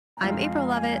I'm April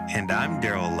Lovett. And I'm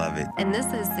Daryl Lovett. And this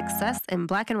is Success in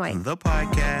Black and White. The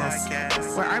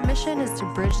podcast. Where our mission is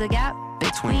to bridge the gap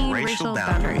between racial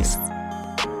boundaries.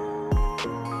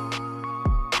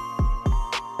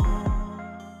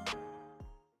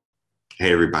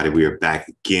 Hey everybody, we are back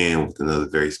again with another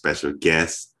very special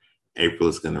guest. April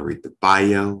is going to read the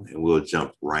bio and we'll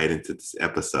jump right into this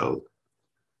episode.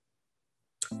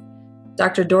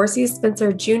 Dr. Dorsey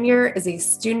Spencer Jr. is a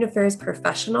student affairs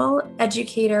professional,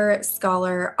 educator,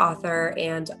 scholar, author,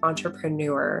 and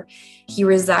entrepreneur. He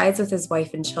resides with his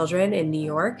wife and children in New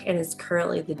York and is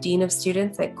currently the Dean of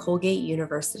Students at Colgate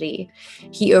University.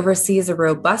 He oversees a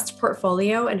robust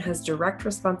portfolio and has direct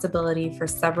responsibility for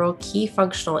several key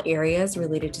functional areas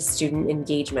related to student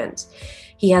engagement.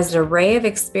 He has an array of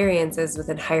experiences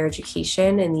within higher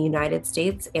education in the United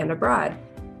States and abroad.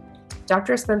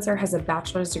 Dr. Spencer has a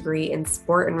bachelor's degree in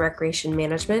sport and recreation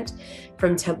management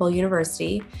from Temple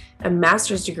University, a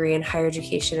master's degree in higher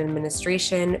education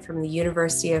administration from the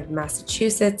University of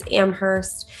Massachusetts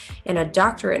Amherst, and a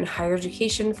doctorate in higher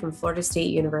education from Florida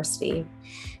State University.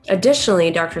 Additionally,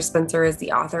 Dr. Spencer is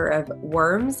the author of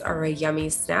Worms Are a Yummy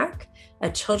Snack, a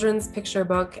children's picture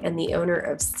book, and the owner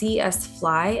of See Us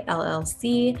Fly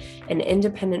LLC, an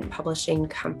independent publishing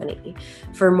company.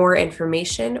 For more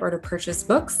information or to purchase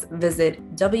books,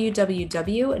 visit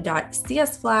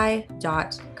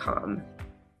www.seeusfly.com.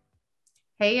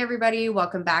 Hey everybody,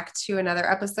 welcome back to another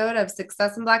episode of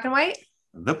Success in Black and White.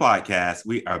 The podcast.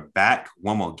 We are back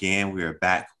one more again. We are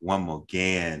back one more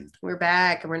again. We're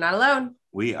back and we're not alone.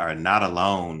 We are not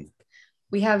alone.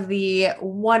 We have the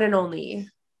one and only,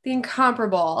 the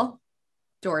incomparable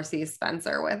Dorsey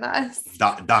Spencer with us.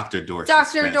 Dr. Dorsey Dr.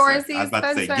 Spencer. Dorsey I was about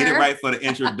Spencer. to say, get it right for the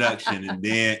introduction and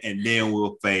then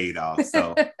we'll fade off.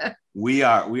 So we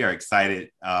are excited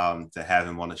to have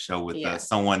him on the show with us,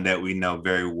 someone that we know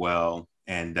very well.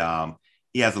 And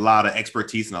he has a lot of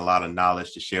expertise and a lot of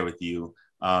knowledge to share with you.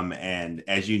 And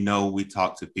as you know, we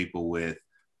talk to people with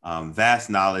vast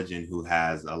knowledge and who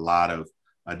has a lot of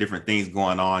different things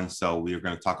going on. So we're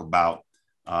going to talk about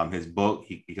his book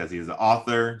because he's an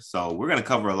author. So we're going to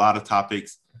cover a lot of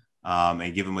topics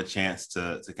and give him a chance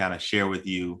to kind of share with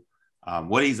you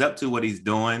what he's up to, what he's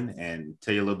doing, and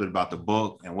tell you a little bit about the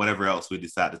book and whatever else we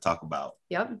decide to talk about.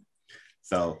 Yep.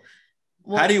 So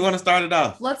how do you want to start it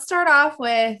off? Let's start off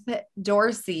with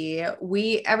Dorsey.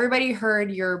 Everybody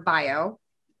heard your bio.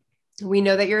 We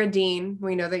know that you're a dean.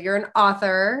 We know that you're an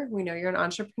author. We know you're an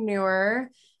entrepreneur.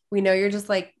 We know you're just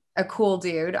like a cool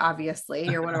dude. Obviously,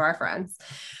 you're one of our friends.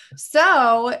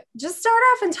 So just start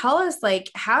off and tell us, like,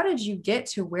 how did you get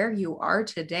to where you are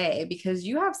today? Because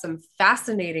you have some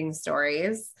fascinating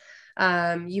stories.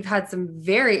 You've had some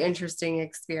very interesting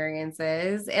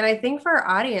experiences. And I think for our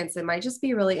audience, it might just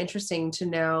be really interesting to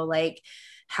know, like,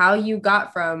 how you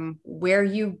got from where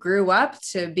you grew up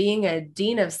to being a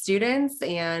dean of students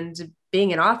and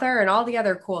being an author and all the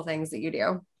other cool things that you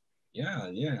do.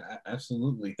 Yeah,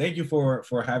 absolutely. Thank you for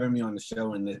having me on the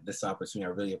show and this opportunity. I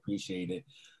really appreciate it.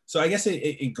 So I guess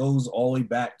it goes all the way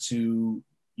back to,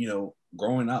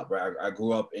 growing up, right? I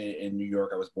grew up in New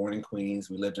York. I was born in Queens.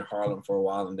 We lived in Harlem for a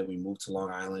while, and then we moved to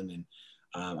Long Island. And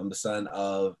I'm the son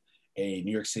of a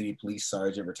New York City police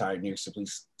sergeant, retired New York City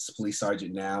police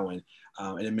sergeant now, and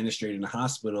an administrator in the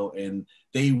hospital. And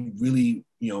they really,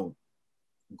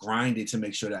 grinded to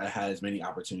make sure that I had as many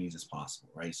opportunities as possible,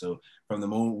 right? So from the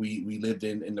moment we lived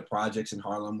in the projects in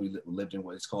Harlem, we lived in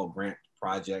what is called Grant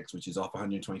Projects, which is off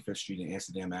 125th Street and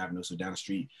Amsterdam Avenue, so down the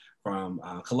street from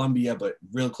Columbia, but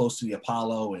real close to the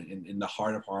Apollo and in the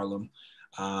heart of Harlem.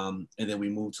 And then we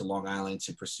moved to Long Island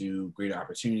to pursue greater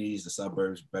opportunities, the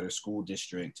suburbs, better school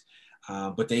district.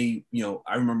 But they,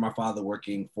 I remember my father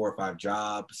working 4 or 5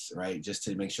 jobs, right, just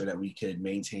to make sure that we could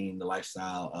maintain the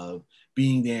lifestyle of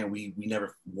being there. We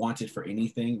never wanted for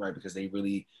anything, right, because they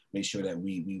really made sure that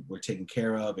we were taken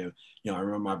care of. And, I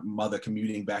remember my mother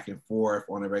commuting back and forth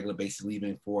on a regular basis,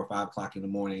 leaving 4 or 5 o'clock in the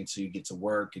morning to get to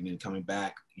work and then coming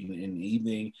back in the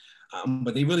evening.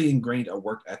 But they really ingrained a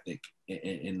work ethic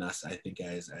in us, I think,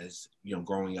 as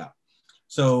growing up.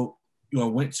 So,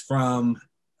 went from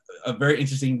a very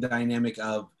interesting dynamic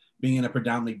of being in a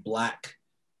predominantly Black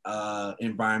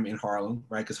environment in Harlem,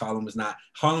 right? Because Harlem is not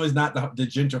the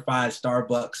gentrified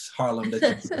Starbucks Harlem that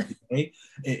you see today.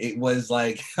 It was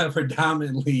like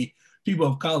predominantly people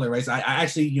of color, right? So I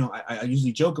actually, I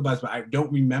usually joke about this, but I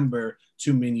don't remember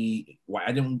I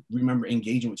don't remember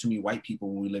engaging with too many white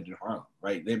people when we lived in Harlem,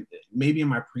 right? Maybe in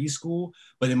my preschool,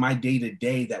 but in my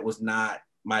day-to-day, that was not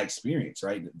my experience,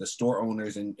 right? The store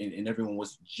owners and everyone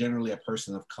was generally a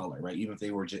person of color, right? Even if they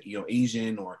were,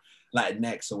 Asian or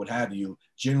Latinx or what have you,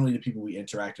 generally the people we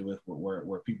interacted with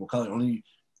were people of color. Only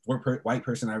white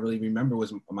person I really remember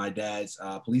was my dad's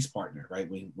police partner, right?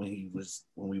 When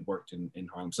we worked in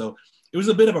Harlem. So it was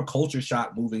a bit of a culture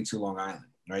shock moving to Long Island,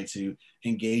 right? To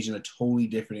engage in a totally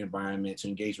different environment, to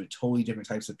engage with totally different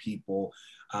types of people.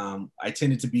 I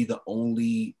tended to be the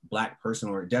only Black person,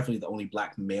 or definitely the only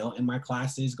Black male in my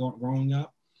classes growing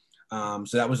up.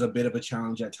 So that was a bit of a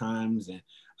challenge at times.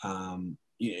 And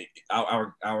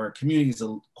our community is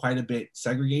quite a bit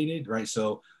segregated, right?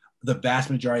 So the vast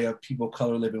majority of people of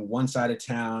color live in one side of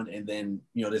town, and then,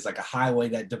 you know, there's like a highway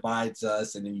that divides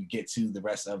us, and then you get to the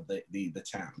rest of the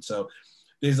town. So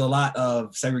there's a lot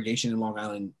of segregation in Long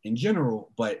Island in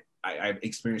general, but I've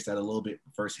experienced that a little bit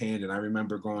firsthand. And I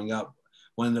remember growing up,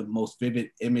 one of the most vivid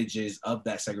images of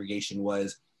that segregation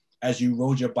was as you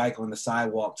rode your bike on the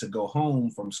sidewalk to go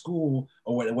home from school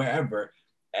or wherever,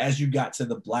 as you got to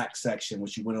the Black section,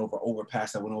 which you went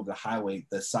overpass that went over the highway,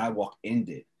 the sidewalk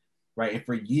ended, right? And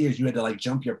for years you had to like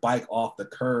jump your bike off the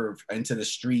curve into the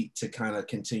street to kind of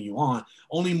continue on.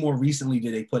 Only more recently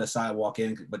did they put a sidewalk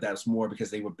in, but that was more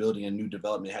because they were building a new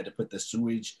development, had to put the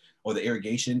sewage or the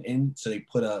irrigation in, so they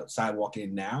put a sidewalk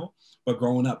in now. But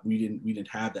growing up, we didn't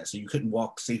have that, so you couldn't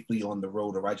walk safely on the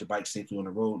road or ride your bike safely on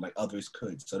the road like others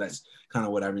could. So that's kind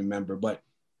of what I remember. But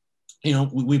you know,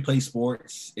 we played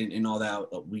sports and all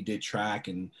that. We did track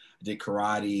and did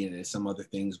karate and some other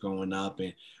things growing up,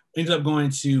 and ended up going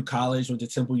to college, went to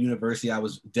Temple University. I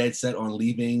was dead set on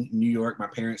leaving New York. My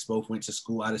parents both went to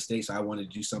school out of state, so I wanted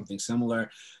to do something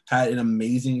similar. Had an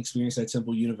amazing experience at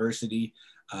Temple University.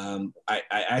 I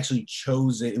actually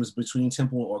chose it. It was between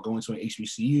Temple or going to an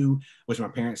HBCU, which my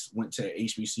parents went to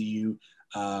HBCU,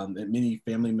 and many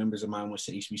family members of mine went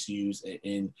to HBCUs.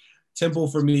 And Temple,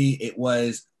 for me, it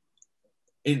was,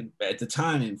 at the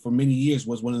time and for many years,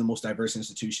 was one of the most diverse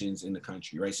institutions in the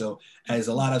country, right? So as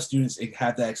a lot of students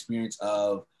have that experience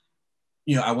of,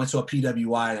 you know, I went to a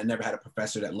PWI and I never had a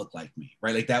professor that looked like me,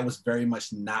 right? Like that was very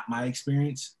much not my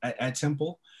experience at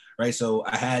Temple, right? So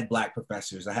I had Black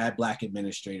professors, I had Black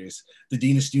administrators. The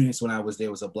dean of students when I was there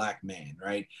was a Black man,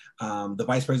 right? The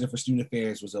vice president for student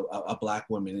affairs was a Black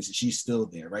woman, and she's still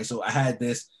there, right? So I had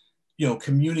this, you know,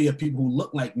 community of people who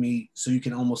look like me, so you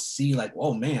can almost see like,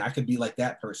 oh man, I could be like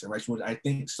that person, right? So I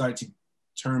think started to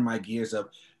turn my gears of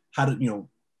how to, you know,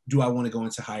 do I want to go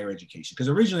into higher education? Because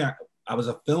originally I was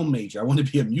a film major. I wanted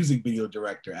to be a music video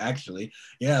director, actually.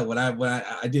 Yeah, when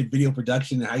I did video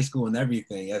production in high school and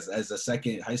everything as a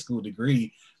second high school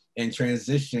degree, and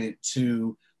transitioned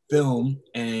to film.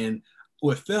 And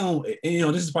with film, and, you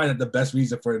know, this is probably the best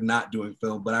reason for not doing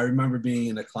film, but I remember being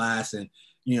in a class and,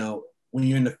 you know, when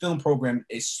you're in the film program,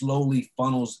 it slowly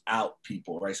funnels out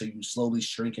people, right? So you slowly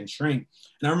shrink and shrink.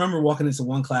 And I remember walking into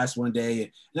one class one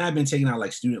day, and I've been taking out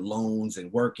like student loans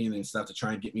and working and stuff to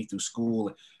try and get me through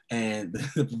school. And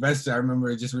the professor, I remember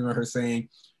her saying,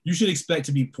 you should expect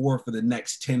to be poor for the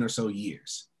next 10 or so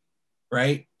years,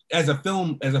 right? As a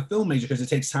film major, because it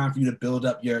takes time for you to build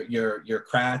up your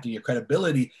craft and your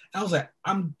credibility. And I was like,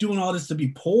 I'm doing all this to be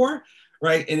poor?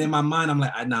 Right. And in my mind, I'm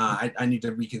like, nah, I need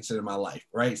to reconsider my life.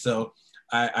 Right. So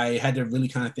I had to really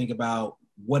kind of think about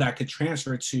what I could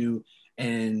transfer to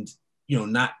and, you know,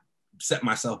 not set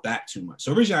myself back too much.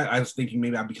 So originally I was thinking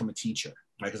maybe I'd become a teacher,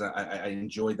 right? Because I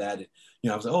enjoyed that. And, you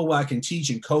know, I was like, oh, well, I can teach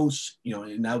and coach, you know,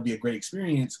 and that would be a great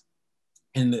experience.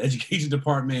 In the education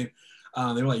department,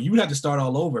 they were like, you would have to start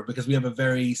all over because we have a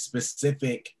very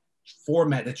specific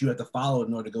format that you have to follow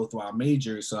in order to go through our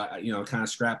majors. So I, you know, kind of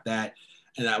scrapped that.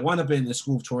 And I wound up in the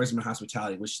School of Tourism and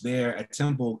Hospitality, which there at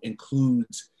Temple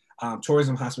includes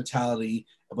tourism, hospitality,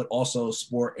 but also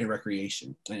sport and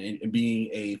recreation. And being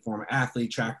a former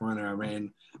athlete, track runner, I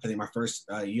ran, I think, my first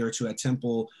year or two at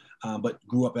Temple, but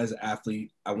grew up as an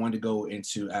athlete. I wanted to go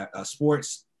into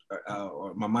sports,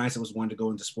 or my mindset was wanting to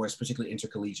go into sports, particularly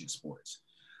intercollegiate sports.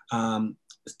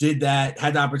 Did that,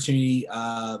 had the opportunity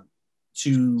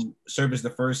to serve as the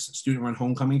first student-run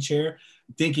homecoming chair,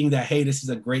 thinking that, hey, this is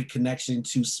a great connection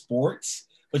to sports,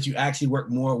 but you actually work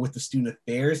more with the student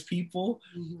affairs people,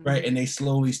 right? And they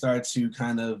slowly start to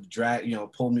kind of drag, you know,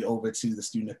 pull me over to the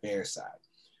student affairs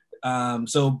side.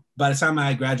 So by the time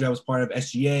I graduated, I was part of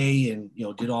SGA and, you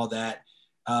know, did all that.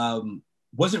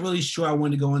 Wasn't really sure I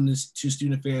wanted to go into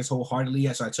student affairs wholeheartedly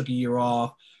yet, so I took a year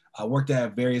off. I worked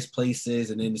at various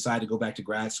places and then decided to go back to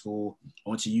grad school. I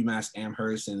went to UMass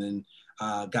Amherst and then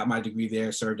got my degree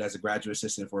there, served as a graduate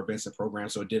assistant for events and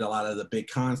programs. So I did a lot of the big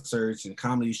concerts and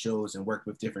comedy shows and worked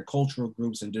with different cultural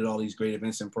groups and did all these great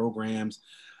events and programs.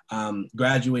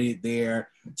 Graduated there,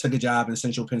 took a job in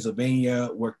Central Pennsylvania,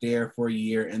 worked there for a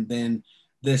year, and then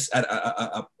this at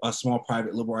a small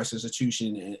private liberal arts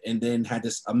institution, and then had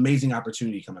this amazing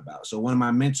opportunity come about. So one of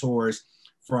my mentors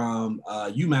from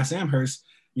UMass Amherst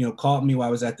called me while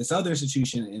I was at this other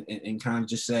institution and kind of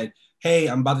just said, hey,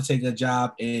 I'm about to take a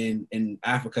job in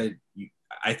Africa.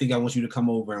 I think I want you to come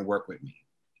over and work with me.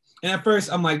 And at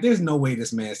first I'm like, there's no way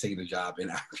this man's taking a job in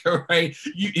Africa, right?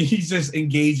 He's just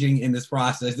engaging in this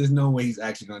process. There's no way he's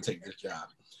actually going to take this job.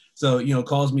 So,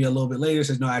 calls me a little bit later,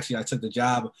 says, no, actually I took the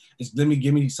job.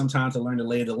 Give me some time to learn the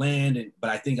lay of the land.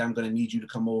 But I think I'm going to need you to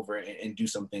come over and do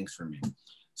some things for me.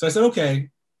 So I said, okay,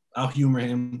 I'll humor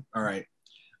him. All right.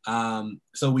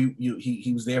 So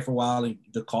he was there for a while. And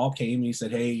the call came and he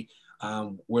said, hey,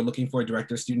 we're looking for a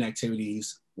director of student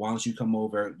activities. Why don't you come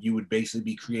over? You would basically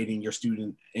be creating your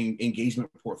student engagement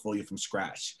portfolio from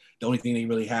scratch. The only thing they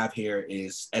really have here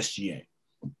is SGA.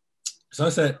 So I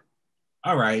said,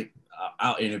 all right,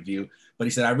 I'll interview. But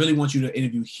he said, I really want you to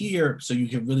interview here so you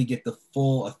can really get the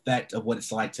full effect of what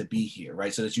it's like to be here,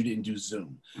 right? So that you didn't do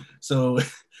Zoom. So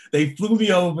they flew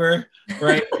me over,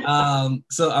 right?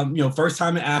 First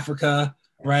time in Africa,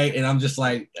 right? And I'm just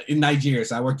like in Nigeria.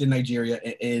 So I worked in Nigeria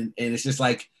and it's just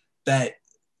like that,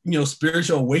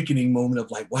 spiritual awakening moment of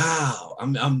like, wow,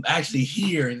 I'm actually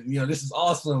here. And, this is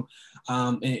awesome.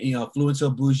 Flew into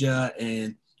Abuja,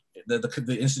 and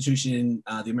the institution,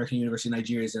 the American University of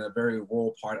Nigeria, is in a very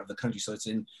rural part of the country. So it's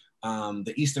in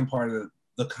the eastern part of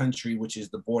the country, which is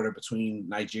the border between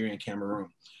Nigeria and Cameroon.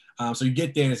 So you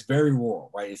get there and it's very rural,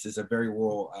 right? It's a very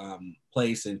rural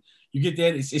place. And you get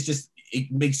there,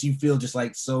 it makes you feel just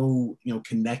like so,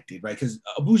 connected, right? Because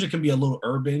Abuja can be a little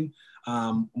urban,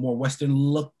 more Western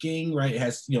looking, right? It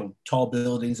has, tall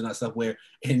buildings and that stuff, where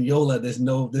in Yola, there's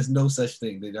no such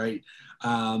thing, right?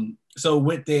 So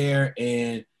went there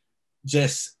and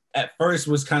just at first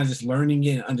was kind of just learning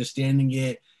it and understanding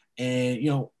it,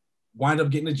 and, wind up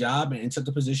getting a job and took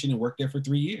the position and worked there for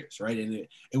 3 years, right? And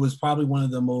it was probably one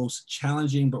of the most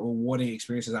challenging but rewarding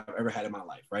experiences I've ever had in my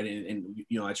life, right? And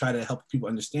I try to help people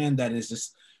understand that it's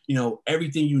just,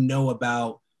 everything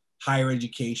about higher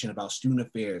education, about student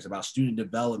affairs, about student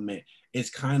development is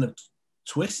kind of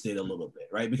twisted a little bit,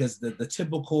 right? Because the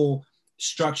typical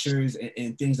structures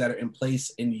and things that are in place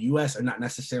in the US are not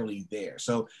necessarily there.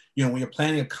 So, when you're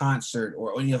planning a concert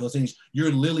or any of those things,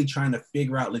 you're literally trying to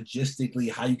figure out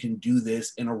logistically how you can do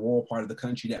this in a rural part of the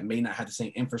country that may not have the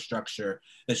same infrastructure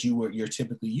that you're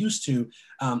typically used to.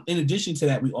 In addition to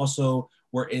that, we also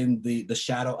were in the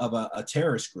shadow of a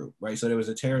terrorist group, right? So there was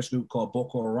a terrorist group called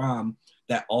Boko Haram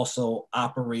that also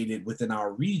operated within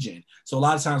our region. So a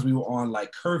lot of times we were on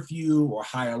like curfew or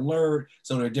high alert.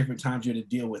 So there are different times you had to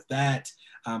deal with that.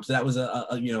 So that was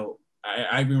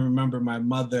I even remember my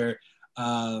mother,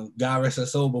 God rest her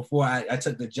soul, before I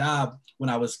took the job, when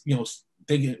I was,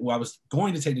 thinking, I was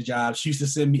going to take the job, she used to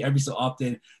send me every so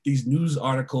often these news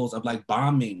articles of like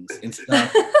bombings and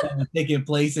stuff that were taking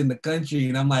place in the country.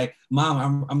 And I'm like,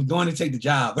 Mom, I'm going to take the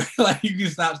job. Like, you can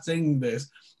stop saying this.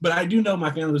 But I do know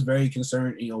my family was very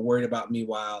concerned, worried about me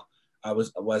while I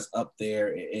was up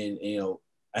there. And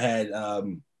I had,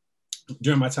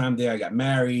 during my time there, I got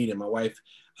married and my wife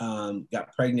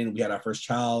got pregnant. We had our first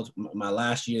child my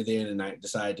last year there, and I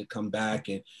decided to come back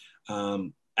and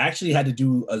actually had to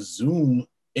do a Zoom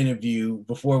interview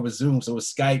before it was Zoom. So it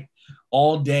was Skype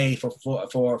all day for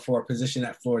a position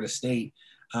at Florida State.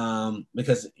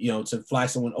 Because to fly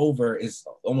someone over is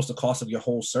almost the cost of your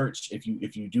whole search if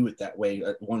you do it that way,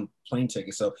 one plane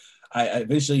ticket. So I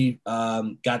eventually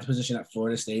got the position at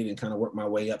Florida State and kind of worked my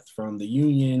way up from the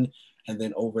union and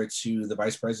then over to the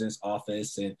vice president's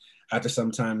office. And after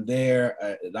some time there,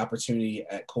 an opportunity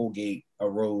at Colgate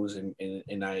arose,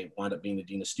 and I wound up being the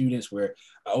dean of students, where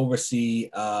I oversee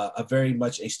a very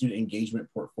much a student engagement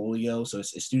portfolio. So it's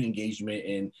student engagement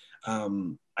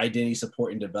and identity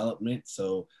support and development.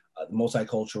 So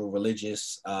multicultural,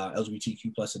 religious,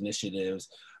 LGBTQ plus initiatives.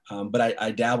 But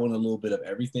I dabble in a little bit of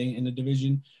everything in the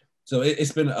division. So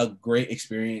it's been a great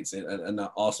experience and an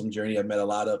awesome journey. I've met a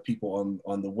lot of people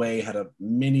on the way, had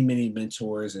many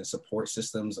mentors and support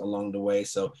systems along the way.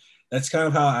 So that's kind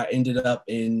of how I ended up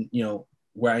in,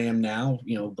 where I am now,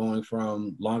 going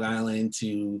from Long Island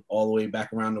to all the way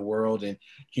back around the world and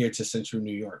here to Central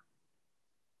New York.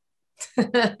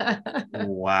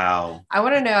 Wow. I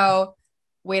want to know,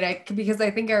 because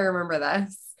I think I remember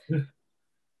this.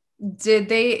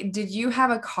 Did you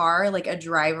have a car, like a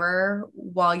driver,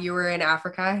 while you were in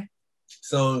Africa?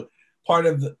 So part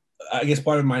of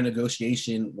my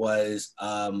negotiation was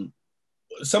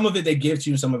some of it they give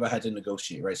to you, some of it I had to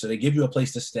negotiate, right? So they give you a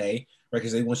place to stay, right?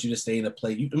 Because they want you to stay in a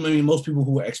place. Most people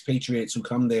who are expatriates who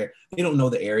come there, they don't know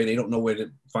the area. They don't know where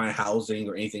to find housing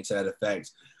or anything to that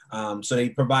effect. So they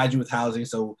provide you with housing.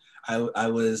 So I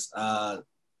was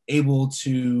able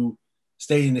to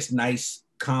stay in this nice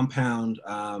compound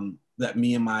that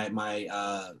me and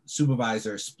my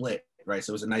supervisor split, right?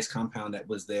 So it was a nice compound that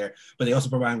was there, but they also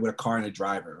provide with a car and a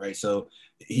driver, right? So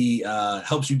he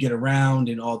helps you get around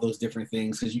and all those different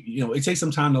things, because you know it takes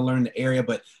some time to learn the area,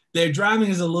 but their driving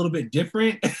is a little bit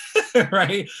different,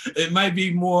 right? It might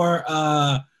be more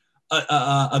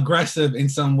aggressive in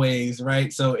some ways,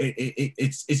 right? So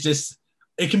it's just,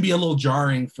 it can be a little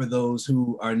jarring for those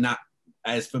who are not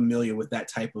as familiar with that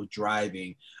type of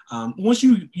driving. Once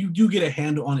you do get a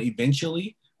handle on it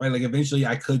eventually, right? Like eventually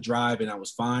I could drive and I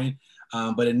was fine.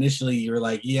 But initially you're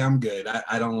like, yeah, I'm good.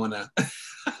 I don't want to,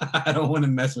 I don't want to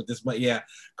mess with this. But yeah,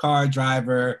 car,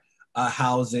 driver,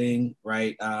 housing,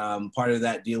 right? Part of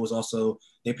that deal was also,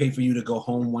 they pay for you to go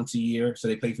home once a year. So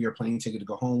they pay for your plane ticket to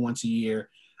go home once a year.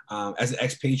 As an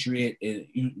expatriate,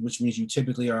 which means you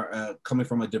typically are coming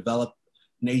from a developed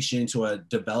nation to a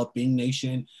developing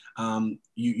nation,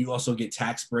 you also get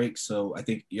tax breaks. So I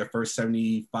think your first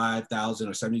 75,000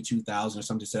 or 72,000 or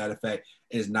something to that effect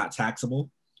is not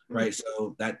taxable, right?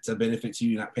 So that's a benefit to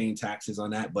you, not paying taxes on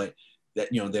that. But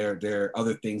that, you know, there are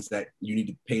other things that you need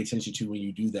to pay attention to when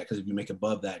you do that, because if you make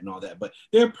above that and all that. But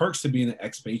there are perks to being an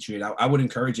expatriate. I would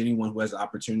encourage anyone who has the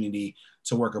opportunity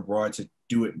to work abroad to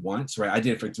do it once, right? I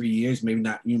did it for 3 years. Maybe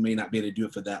not, you may not be able to do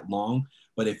it for that long,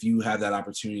 but if you have that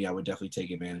opportunity, I would definitely take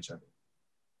advantage of it.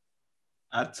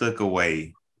 I took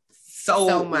away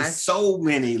so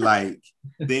many like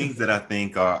things that I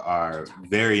think are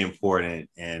very important,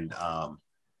 and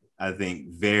I think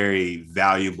very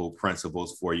valuable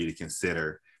principles for you to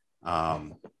consider. I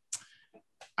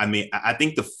mean, I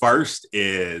think the first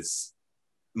is,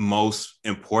 most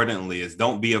importantly, is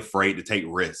don't be afraid to take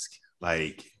risk.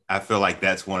 Like, I feel like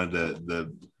that's one of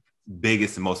the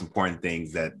biggest and most important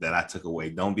things that I took away.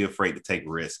 Don't be afraid to take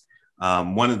risk.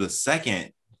 One of the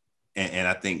second, and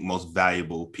I think most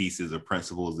valuable pieces or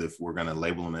principles, if we're going to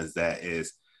label them as that,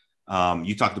 is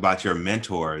you talked about your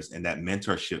mentors and that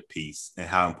mentorship piece and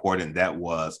how important that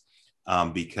was,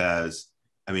 because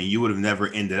I mean, you would have never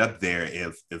ended up there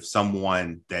if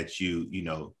someone that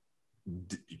you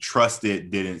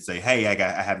trusted didn't say, hey,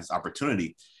 I have this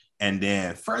opportunity. And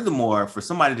then furthermore, for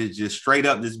somebody to just straight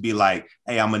up just be like,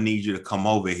 hey, I'm gonna need you to come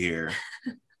over here.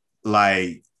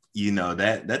 Like,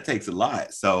 that takes a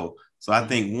lot. So I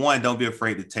think, one, don't be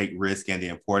afraid to take risk, and the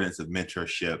importance of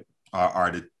mentorship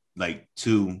are the like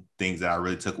two things that I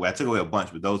really took away. I took away a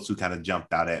bunch, but those two kind of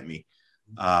jumped out at me.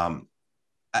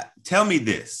 Tell me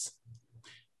this.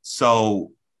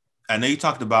 So I know you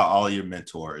talked about all of your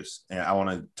mentors, and I want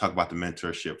to talk about the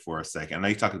mentorship for a second. I know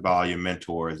you talked about all your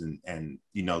mentors and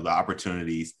the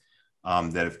opportunities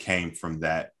that have came from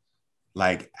that.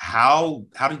 Like, how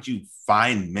did you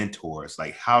find mentors?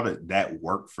 Like, how did that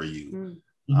work for you?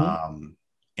 Mm-hmm.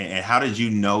 And how did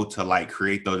you know to like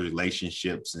create those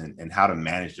relationships and how to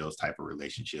manage those type of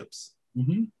relationships?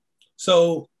 Mm-hmm.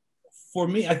 So for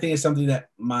me, I think it's something that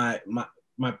my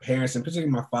parents, and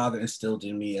particularly my father, instilled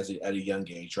in me at a young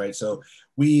age, right? So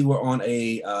we were on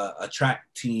a track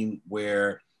team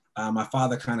where my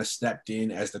father kind of stepped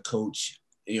in as the coach,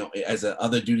 as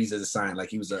other duties as assigned. Like,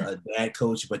 he was a dad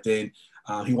coach, but then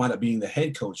he wound up being the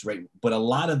head coach, right? But a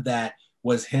lot of that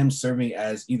was him serving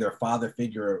as either a father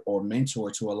figure or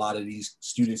mentor to a lot of these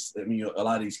students, a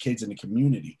lot of these kids in the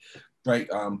community, right?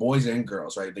 Boys and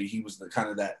girls, right? He was the kind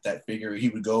of that figure. He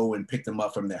would go and pick them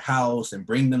up from their house and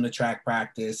bring them to track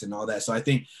practice and all that. So I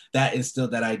think that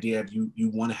instilled that idea of you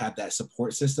want to have that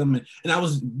support system. And I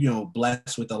was,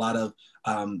 blessed with a lot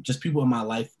of just people in my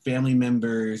life, family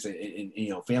members and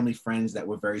family friends that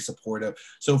were very supportive.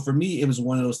 So for me, it was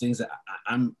one of those things that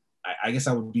I guess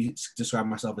I would describe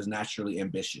myself as naturally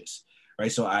ambitious,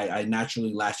 right? So I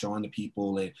naturally latch on to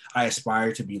people, and I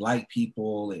aspire to be like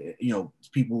people,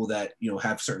 people that,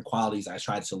 have certain qualities. I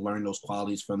try to learn those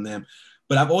qualities from them.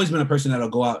 But I've always been a person that'll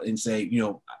go out and say,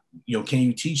 can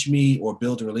you teach me or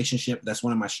build a relationship? That's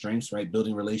one of my strengths, right?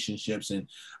 Building relationships. And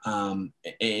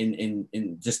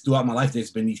just throughout my life, there's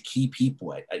been these key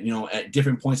people at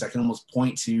different points. I can almost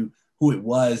point to who it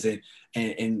was.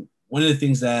 And one of the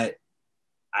things that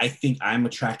I think I'm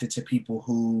attracted to people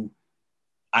who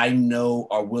I know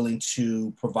are willing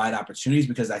to provide opportunities,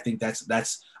 because I think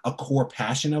that's a core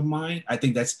passion of mine. I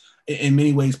think that's in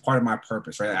many ways part of my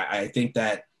purpose, right? I think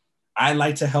that I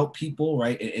like to help people,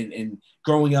 right? And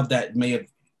growing up, that may have,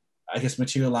 I guess,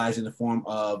 materialized in the form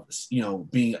of,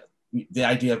 being the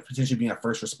idea of potentially being a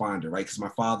first responder, right? Because my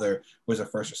father was a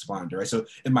first responder, right? So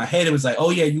in my head, it was like, oh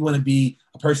yeah, you want to be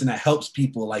a person that helps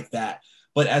people like that.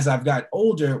 But as I've got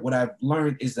older, what I've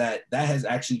learned is that has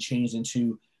actually changed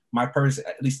into my purpose,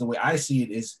 at least the way I see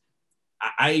it, is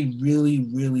I really,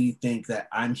 really think that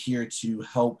I'm here to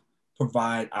help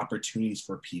provide opportunities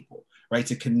for people, right?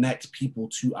 To connect people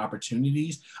to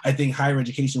opportunities. I think higher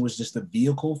education was just a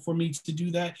vehicle for me to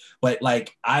do that. But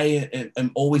like, I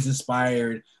am always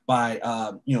inspired by,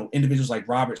 individuals like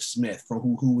Robert Smith,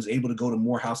 who was able to go to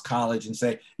Morehouse College and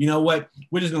say, you know what,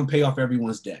 we're just going to pay off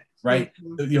everyone's debt, right?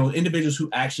 Mm-hmm. Individuals who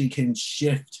actually can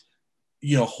shift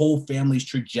whole families'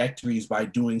 trajectories by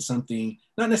doing something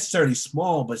not necessarily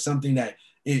small, but something that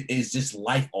is just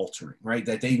life altering, right?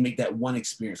 That they make that one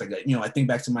experience like that. I think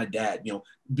back to my dad,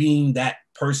 being that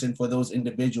person for those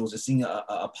individuals and seeing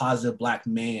a positive Black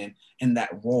man in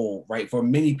that role, right? For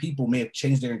many people may have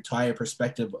changed their entire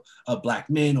perspective of Black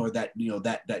men or that,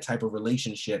 that type of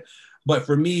relationship. But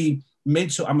for me,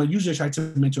 I'm usually try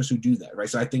to mentors who do that, right?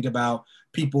 So I think about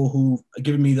people who've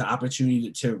given me the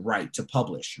opportunity to write, to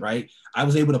publish, right? I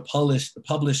was able to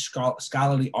publish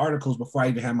scholarly articles before I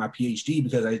even had my PhD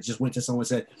because I just went to someone and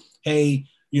said, hey,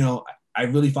 I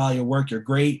really follow your work. You're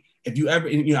great. If you ever,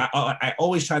 I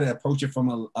always try to approach it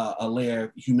from a layer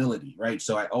of humility, right?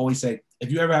 So I always say,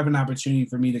 if you ever have an opportunity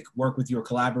for me to work with you or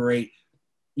collaborate,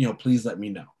 please let me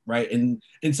know, right? And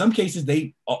in some cases,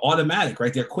 they are automatic,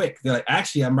 right? They're quick. They're like,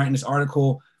 actually, I'm writing this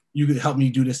article. You could help me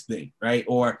do this thing, right?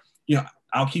 Or,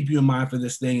 I'll keep you in mind for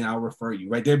this thing and I'll refer you,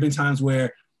 right? There have been times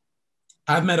where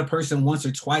I've met a person once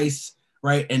or twice,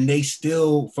 right? And they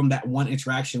still, from that one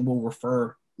interaction, will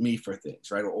refer me for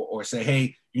things, right? Or say,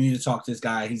 hey, you need to talk to this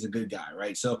guy. He's a good guy,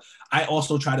 right? So I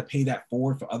also try to pay that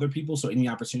forward for other people. So any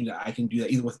opportunity that I can do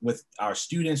that either with our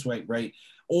students, right?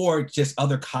 Or just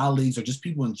other colleagues or just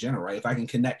people in general, right? If I can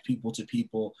connect people to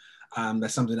people,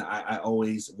 that's something that I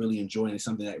always really enjoy and it's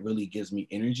something that really gives me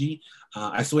energy.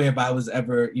 I swear if I was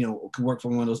ever, could work for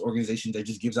one of those organizations that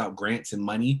just gives out grants and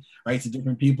money, right, to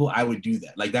different people, I would do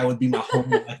that. Like that would be my whole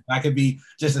life. If I could be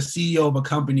just a CEO of a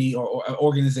company or an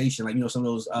organization, like, some of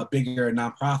those bigger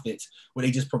nonprofits where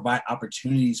they just provide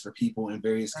opportunities for people in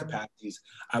various capacities,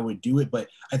 I would do it. But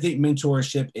I think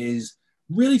mentorship is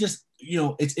really just,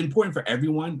 it's important for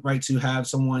everyone, right? To have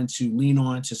someone to lean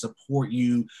on, to support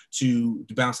you, to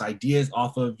bounce ideas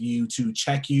off of you, to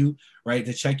check you, right?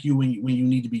 To check you when you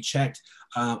need to be checked.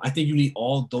 I think you need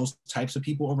all those types of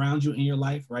people around you in your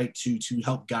life, right? To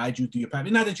help guide you through your path.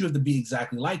 And not that you have to be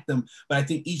exactly like them, but I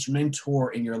think each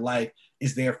mentor in your life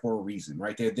is there for a reason,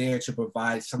 right? They're there to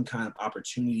provide some kind of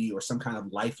opportunity or some kind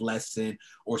of life lesson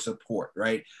or support,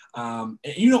 right? And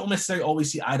you don't necessarily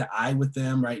always see eye to eye with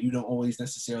them, right? You don't always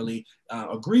necessarily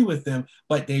agree with them,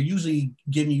 but they're usually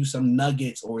giving you some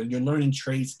nuggets or you're learning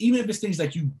traits, even if it's things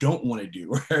that you don't want to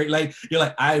do, right? Like you're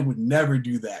like, I would never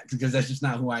do that because that's just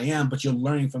not who I am, but you're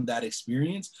learning from that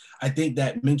experience. I think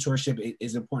that mentorship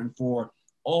is important for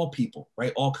all people,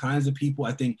 right? All kinds of people.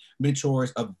 I think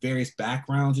mentors of various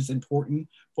backgrounds is important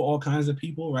for all kinds of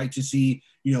people, right? To see,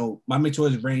 my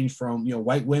mentors range from,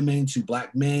 white women to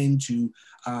Black men to,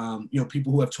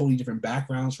 people who have totally different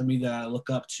backgrounds from me that I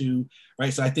look up to,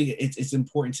 right? So I think it's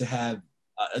important to have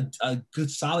a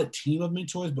good solid team of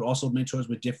mentors, but also mentors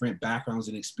with different backgrounds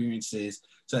and experiences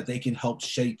so that they can help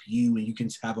shape you and you can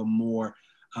have a more,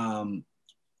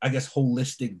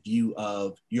 holistic view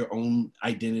of your own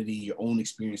identity, your own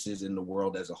experiences in the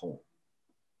world as a whole.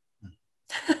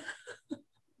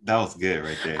 That was good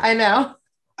right there. I know.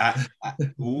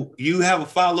 You have a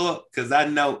follow-up? Because I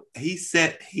know he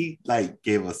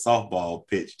gave a softball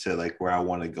pitch to like where I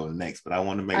want to go next, but I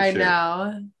want to make sure. I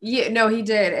know. Yeah, no, he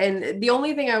did. And the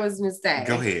only thing I was going to say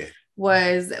go ahead.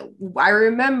 Was I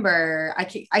remember, I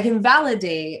can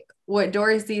validate what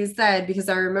Dorsey said because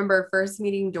I remember first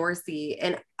meeting Dorsey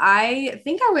and I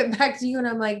think I went back to you and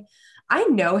I'm like, I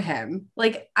know him.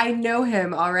 Like, I know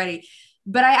him already,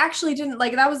 but I actually didn't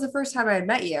like, that was the first time I had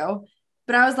met you,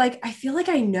 but I was like, I feel like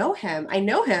I know him.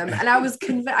 And I was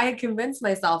I had convinced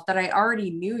myself that I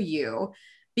already knew you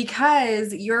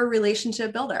because you're a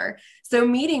relationship builder. So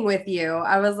meeting with you,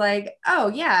 I was like, oh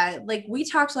yeah, like we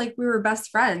talked like we were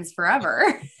best friends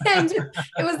forever. And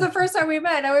it was the first time we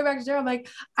met. And I went back to Joe. I'm like,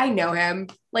 I know him.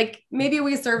 Like maybe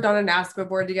we served on a NASPA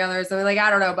board together or something. Like, I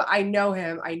don't know, but I know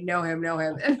him. And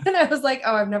then I was like,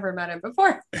 oh, I've never met him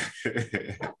before.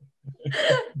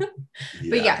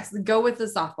 But yes, go with the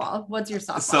softball. What's your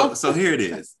softball? So here it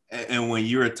is. And when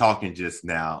you were talking just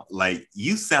now, like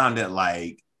you sounded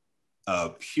like a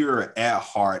pure at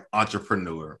heart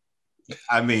entrepreneur.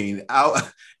 I mean,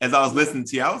 as I was listening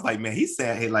to you, I was like, man, he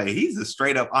said, hey, like he's a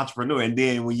straight up entrepreneur. And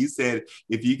then when you said,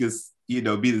 if you could,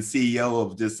 be the CEO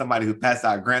of just somebody who passed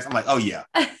out grants, I'm like, oh yeah,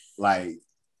 like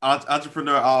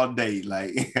entrepreneur all day.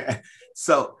 Like,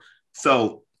 so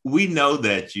we know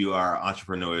that you are an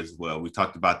entrepreneur as well. We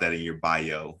talked about that in your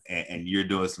bio and you're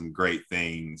doing some great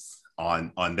things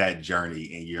on that journey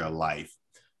in your life.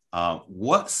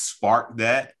 What sparked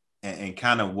that? and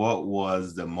kind of what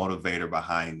was the motivator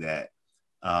behind that.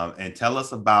 And tell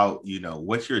us about,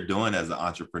 what you're doing as an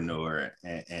entrepreneur,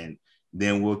 and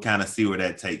then we'll kind of see where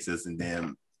that takes us. And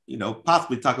then,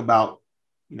 possibly talk about,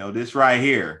 this right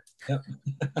here. Yep.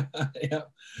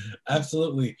 Yep.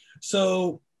 Absolutely.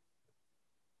 So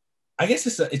I guess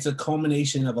it's a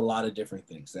culmination of a lot of different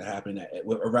things that happen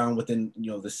around within,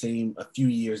 the same, a few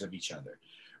years of each other.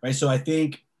 Right. So I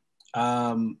think,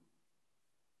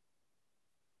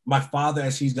 my father,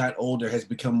 as he's got older, has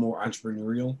become more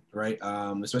entrepreneurial, right?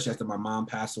 Especially after my mom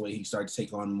passed away, he started to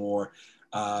take on more,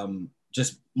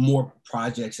 just more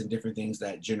projects and different things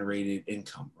that generated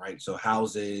income, right? So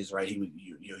houses, right?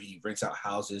 He rents out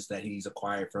houses that he's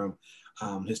acquired from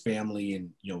his family,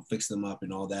 and fix them up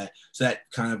and all that. So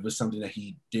that kind of was something that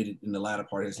he did in the latter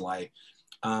part of his life.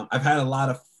 I've had a lot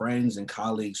of friends and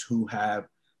colleagues who have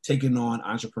taken on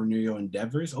entrepreneurial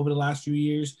endeavors over the last few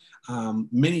years.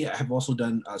 Many have also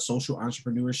done social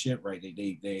entrepreneurship, right?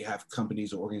 They have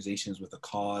companies or organizations with a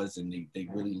cause, and they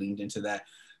really leaned into that.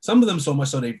 Some of them so much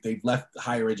so they've left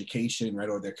higher education, right,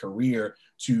 or their career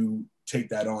to take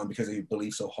that on because they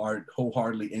believe so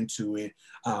wholeheartedly into it.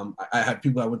 I have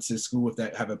people I went to school with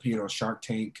that have appeared on Shark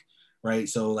Tank, right?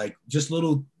 So like just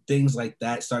little things like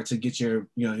that start to get your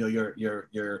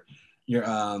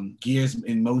gears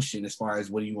in motion as far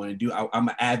as what do you want to do. I'm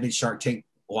an avid Shark Tank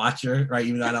watcher, right?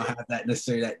 Even though I don't have that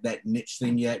necessarily that niche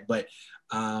thing yet, but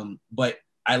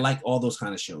I like all those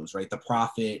kind of shows, right? The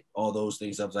Profit, all those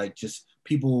things of like just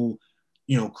people,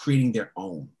 creating their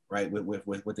own, right? With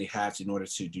what they have in order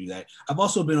to do that. I've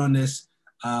also been on this,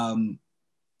 I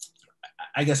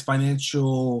guess,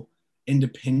 financial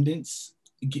independence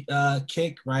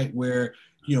kick, right? Where,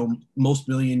 most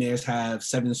millionaires have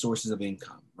 7 sources of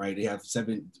income, right? They have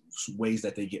 7 ways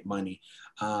that they get money.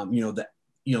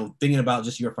 Thinking about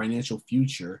just your financial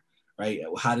future, right?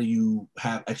 How do you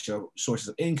have extra sources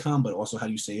of income, but also how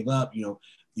do you save up?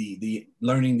 The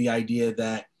learning the idea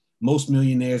that most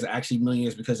millionaires are actually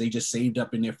millionaires because they just saved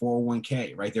up in their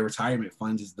 401k, right? Their retirement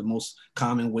funds is the most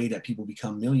common way that people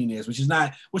become millionaires, that's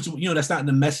not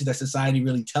the message that society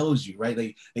really tells you, right?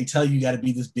 They tell you got to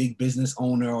be this big business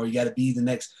owner, or you got to be the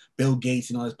next Bill Gates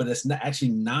and all this, but that's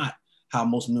not how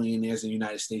most millionaires in the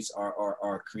United States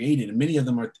are created. And many of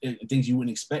them are things you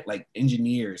wouldn't expect, like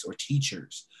engineers or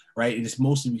teachers, right? It is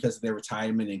mostly because of their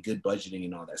retirement and good budgeting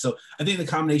and all that. So I think the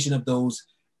combination of those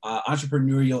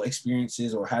entrepreneurial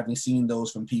experiences, or having seen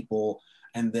those from people,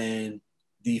 and then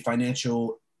the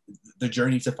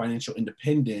journey to financial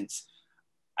independence,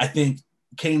 I think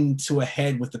came to a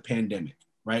head with the pandemic,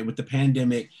 right? With the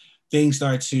pandemic, things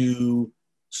started to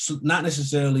not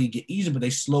necessarily get easier, but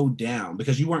they slowed down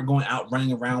because you weren't going out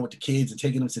running around with the kids and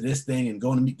taking them to this thing and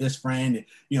going to meet this friend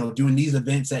and, doing these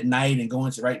events at night and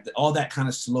going to, right, all that kind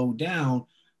of slowed down.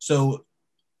 So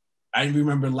I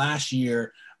remember last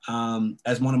year,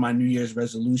 as one of my New Year's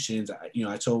resolutions,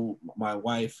 I told my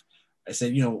wife, I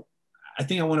said, I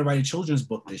think I want to write a children's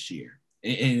book this year.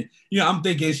 And I'm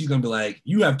thinking she's going to be like,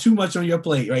 you have too much on your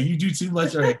plate, right? You do too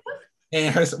much. Right?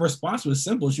 And her response was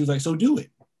simple. She was like, so do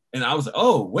it. And I was like,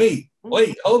 oh, wait,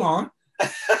 hold on.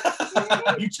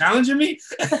 You challenging me?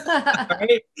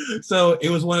 Right? So it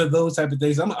was one of those type of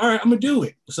things. I'm like, all right, I'm going to do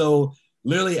it. So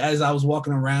literally, as I was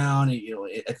walking around, and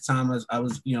at the time I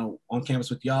was on campus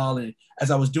with y'all, and as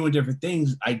I was doing different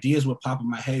things, ideas would pop in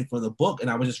my head for the book, and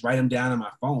I would just write them down on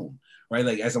my phone, right?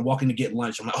 Like as I'm walking to get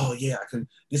lunch, I'm like, oh yeah,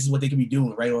 this is what they could be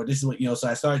doing, right? Or this is what So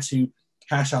I started to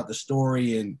hash out the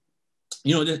story, and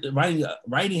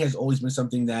writing has always been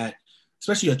something that,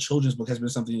 especially a children's book, has been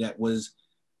something that was,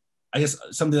 I guess,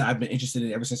 something that I've been interested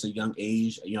in ever since a young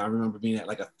age. I remember being at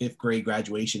like a 5th grade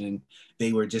graduation, and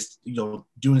they were just,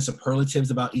 doing superlatives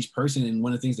about each person. And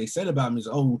one of the things they said about him is,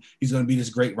 oh, he's going to be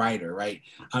this great writer, right?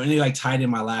 And they like tied in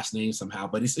my last name somehow,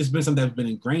 but it's been something that's been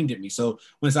ingrained in me. So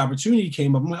when this opportunity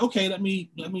came up, I'm like, okay, let me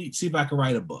see if I can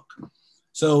write a book.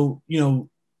 So,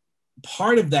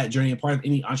 part of that journey, and part of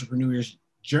any entrepreneur's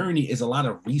journey, is a lot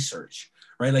of research,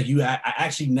 right? Like I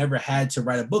actually never had to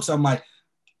write a book. So I'm like,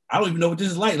 I don't even know what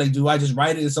this is like. Like, do I just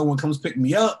write it and someone comes pick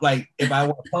me up? Like, if I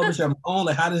want to publish it on my own,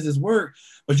 like, how does this work?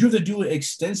 But you have to do an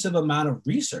extensive amount of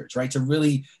research, right? To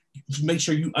really make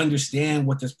sure you understand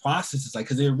what this process is like.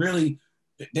 Because there are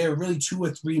really 2 or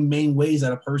 3 main ways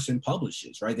that a person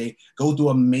publishes, right? They go through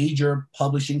a major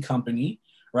publishing company,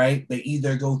 right? They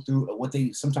either go through what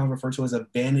they sometimes refer to as a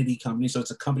vanity company. So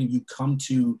it's a company you come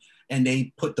to and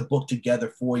they put the book together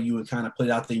for you and kind of put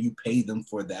it out there. You pay them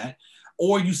for that.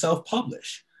 Or you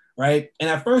self-publish. Right. And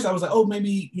at first I was like, oh,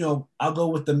 maybe, I'll go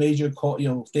with the major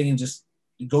thing and just,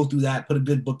 go through that, put a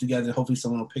good book together, and hopefully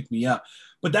someone will pick me up.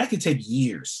 But that could take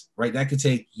years, right? That could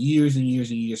take years and years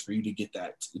and years for you to get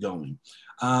that going.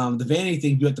 The vanity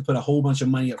thing, you have to put a whole bunch of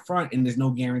money up front, and there's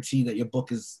no guarantee that your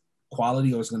book is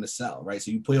quality or it's going to sell, right?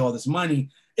 So you put all this money,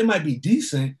 it might be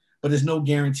decent, but there's no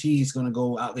guarantee it's going to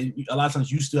go out. A lot of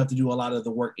times you still have to do a lot of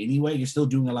the work anyway. You're still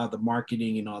doing a lot of the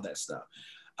marketing and all that stuff.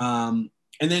 And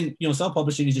then,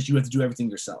 self-publishing is just, you have to do everything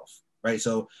yourself, right?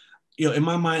 So, in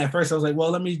my mind at first I was like, well,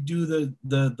 let me do the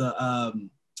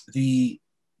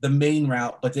main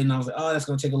route, but then I was like, oh, that's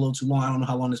going to take a little too long. I don't know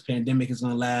how long this pandemic is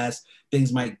going to last.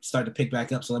 Things might start to pick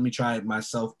back up. So let me try my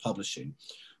self-publishing.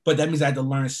 But that means I had to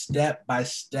learn step by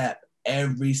step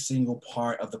every single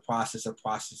part of the process of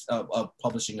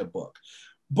publishing a book.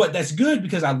 But that's good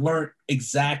because I learned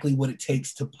exactly what it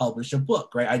takes to publish a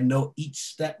book, right? I know each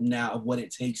step now of what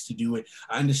it takes to do it.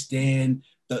 I understand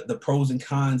the pros and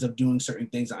cons of doing certain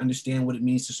things. I understand what it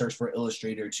means to search for an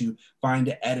illustrator, to find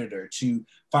an editor, to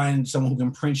find someone who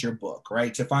can print your book,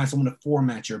 right? To find someone to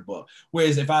format your book.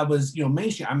 Whereas if I was,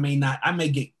 mainstream, I may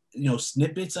get,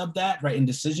 snippets of that, right, in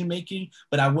decision making,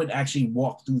 but I wouldn't actually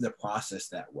walk through the process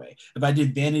that way. If I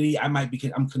did vanity, I might,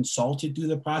 because I'm consulted through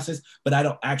the process, but I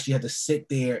don't actually have to sit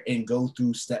there and go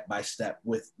through step by step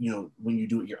with, when you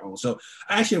do it your own. So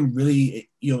I actually am really,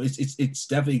 it's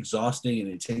definitely exhausting and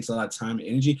it takes a lot of time and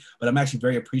energy, but I'm actually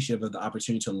very appreciative of the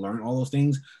opportunity to learn all those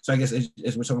things. So I guess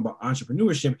as we're talking about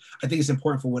entrepreneurship, I think it's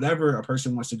important for whatever a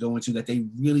person wants to go into that they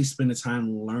really spend the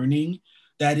time learning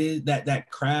that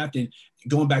craft. And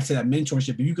going back to that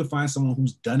mentorship, if you could find someone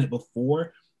who's done it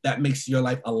before, that makes your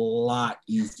life a lot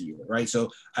easier, right?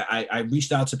 So I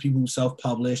reached out to people who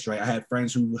self-published, right? I had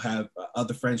friends who have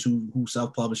other friends who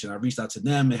self-published, and I reached out to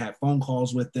them and had phone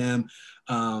calls with them.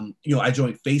 I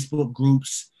joined Facebook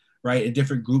groups, right? And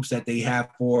different groups that they have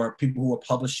for people who are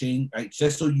publishing, right?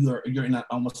 Just so you're in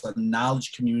almost a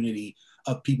knowledge community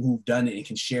of people who've done it and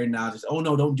can share knowledge. Oh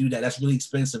no, don't do that. That's really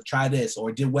expensive. Try this,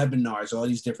 or did webinars, all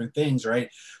these different ththings, right?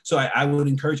 So I would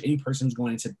encourage any person who's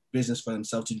going into business for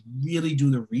themselves to really do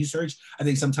the research. I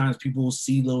think sometimes people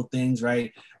see little things,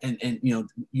 right? And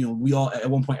we all, at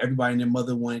one point, everybody and their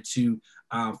mother wanted to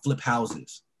flip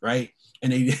houses, right?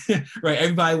 And they, right,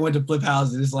 everybody wanted to flip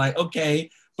houses. It's like, okay,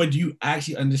 but do you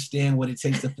actually understand what it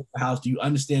takes to flip a house? Do you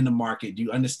understand the market? Do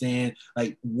you understand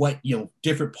like what,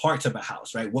 different parts of a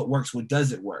house, right? What works, what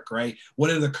doesn't work, right?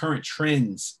 What are the current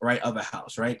trends, right, of a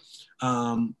house, right?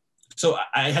 So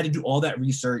I had to do all that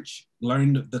research,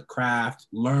 learn the craft,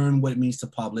 learn what it means to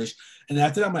publish. And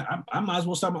after that, I'm like, I might as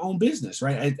well start my own business,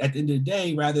 right? At the end of the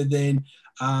day, rather than,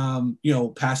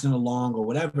 passing it along or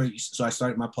whatever. So I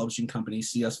started my publishing company,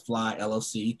 See Us Fly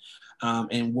LLC.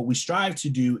 And what we strive to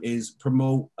do is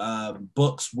promote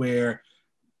books where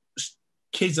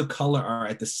kids of color are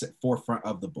at the forefront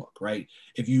of the book, right?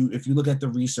 If you look at the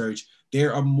research,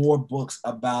 there are more books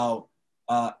about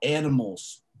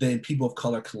animals than people of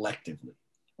color collectively,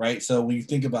 right? So when you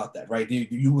think about that, right,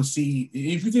 you will see,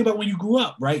 if you think about when you grew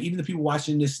up, right, even the people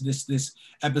watching this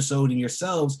episode and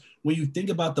yourselves, when you think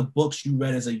about the books you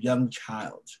read as a young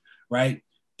child, right,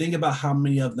 think about how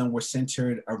many of them were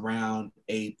centered around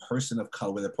a person of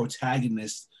color, where the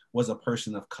protagonist was a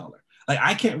person of color. Like,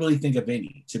 I can't really think of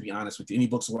any, to be honest with you, any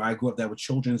books where I grew up that were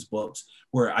children's books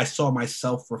where I saw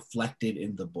myself reflected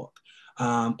in the book.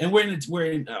 And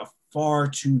we're in a far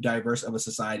too diverse of a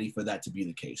society for that to be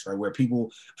the case, right? Where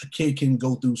a kid can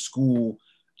go through school,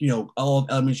 all of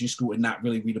elementary school and not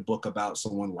really read a book about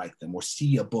someone like them or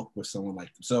see a book with someone like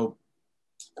them. So,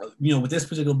 with this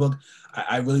particular book,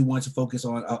 I really wanted to focus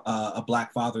on a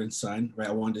Black father and son, right?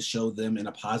 I wanted to show them in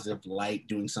a positive light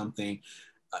doing something.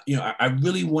 I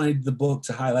really wanted the book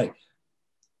to highlight,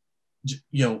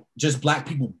 just Black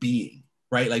people being,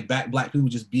 right? Like Black people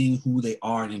just being who they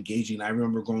are and engaging. I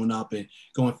remember growing up and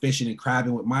going fishing and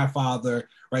crabbing with my father,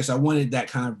 right? So I wanted that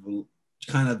kind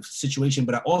of situation,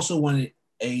 but I also wanted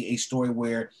a story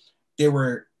where there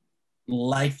were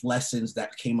life lessons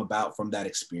that came about from that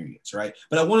experience, right?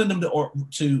 But I wanted them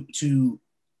to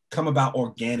come about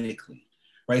organically,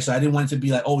 right? So I didn't want it to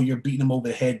be like, oh, you're beating them over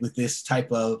the head with this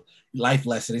type of life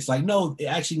lesson. It's like, no, it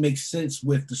actually makes sense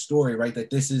with the story, right? That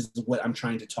this is what I'm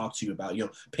trying to talk to you about,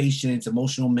 patience,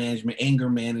 emotional management, anger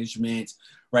management,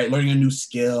 right? Learning a new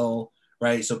skill,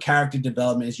 right? So character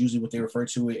development is usually what they refer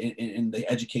to in the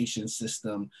education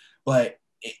system. But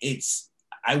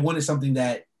I wanted something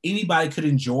that anybody could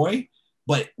enjoy,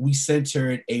 but we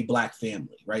centered a Black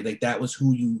family, right? Like, that was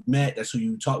who you met. That's who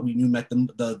you taught. You met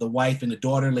the wife and the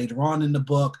daughter later on in the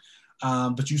book.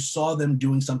 But you saw them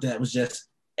doing something that was just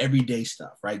everyday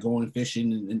stuff, right? Going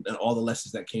fishing and all the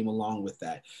lessons that came along with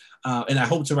that. And I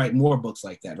hope to write more books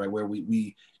like that, right? Where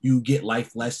you get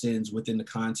life lessons within the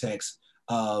context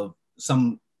of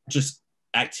some just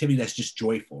activity that's just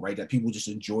joyful, right? That people just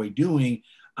enjoy doing,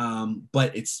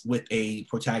 but it's with a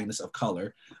protagonist of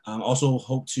color. Also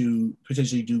hope to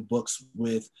potentially do books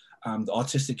with the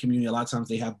autistic community. A lot of times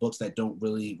they have books that don't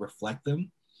really reflect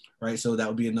them, right? So that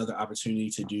would be another opportunity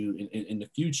to do in the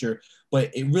future.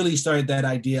 But it really started that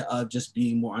idea of just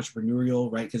being more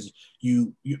entrepreneurial, right? Because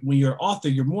you when you're an author,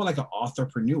 you're more like an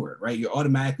authorpreneur, right? You're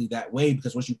automatically that way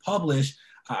because once you publish,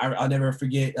 I'll never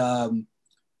forget,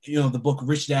 the book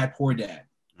Rich Dad Poor Dad,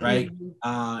 right?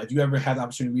 If you ever have the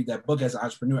opportunity to read that book as an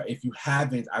entrepreneur, if you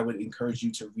haven't, I would encourage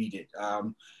you to read it.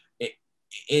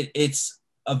 It's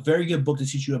a very good book to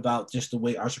teach you about just the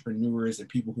way entrepreneurs and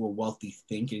people who are wealthy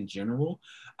think in general.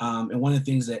 And one of the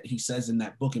things that he says in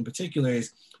that book in particular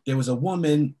is there was a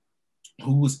woman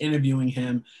who was interviewing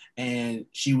him, and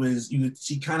she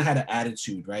kind of had an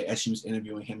attitude, right? As she was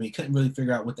interviewing him, he couldn't really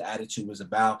figure out what the attitude was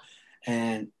about.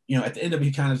 And, at the end of it,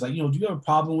 he kind of was like, do you have a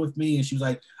problem with me? And she was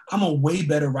like, I'm a way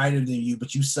better writer than you,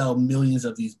 but you sell millions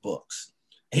of these books.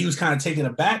 And he was kind of taken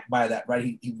aback by that,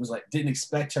 right? He was like, didn't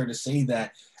expect her to say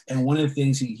that. And one of the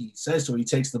things he says to her, he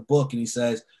takes the book and he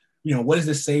says, what does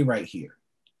this say right here?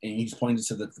 And he's pointing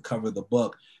to the cover of the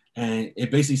book. And it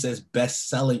basically says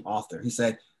best-selling author. He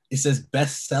said, it says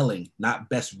best-selling, not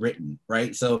best written,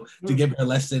 right? So to give her a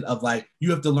lesson of like, you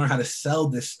have to learn how to sell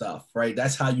this stuff, right?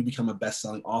 That's how you become a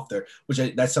best-selling author,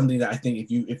 that's something that I think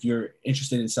if you're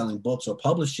interested in selling books or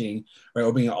publishing, right,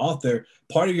 or being an author,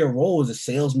 part of your role is a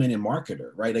salesman and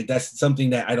marketer, right? Like that's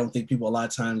something that I don't think people a lot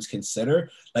of times consider.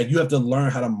 Like you have to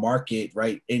learn how to market,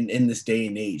 right, in this day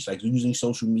and age, like using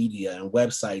social media and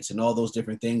websites and all those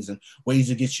different things and ways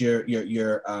to get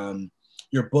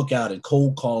your book out and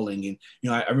cold calling. And,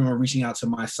 I remember reaching out to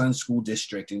my son's school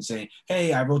district and saying,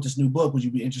 hey, I wrote this new book. Would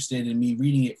you be interested in me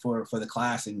reading it for the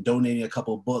class and donating a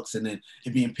couple of books and then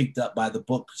it being picked up by the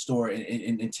bookstore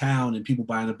in town and people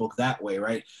buying the book that way,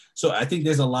 right? So I think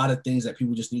there's a lot of things that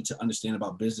people just need to understand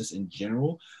about business in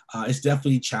general. It's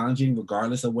definitely challenging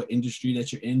regardless of what industry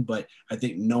that you're in, but I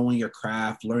think knowing your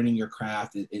craft, learning your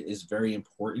craft is very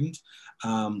important.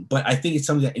 But I think it's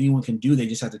something that anyone can do. They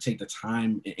just have to take the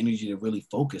time and energy to really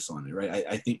focus on it, right?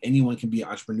 I think anyone can be an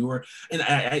entrepreneur. And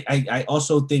I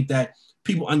also think that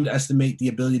people underestimate the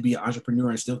ability to be an entrepreneur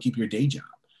and still keep your day job,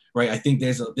 right? I think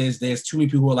there's too many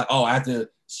people who are like, oh, I have to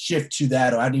shift to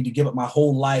that, or I need to give up my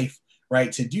whole life,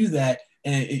 right, to do that.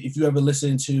 And if you ever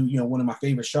listen to, one of my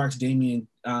favorite sharks, Damon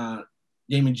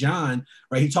John,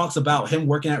 right? He talks about him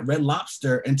working at Red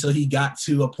Lobster until he got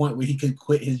to a point where he could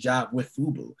quit his job with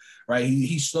Fubu, right?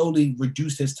 He slowly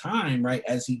reduced his time, right,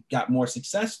 as he got more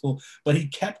successful, but he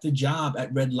kept the job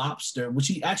at Red Lobster, which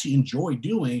he actually enjoyed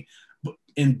doing,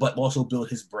 but also build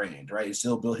his brand, right? And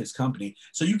still build his company.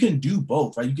 So you can do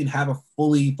both, right? You can have a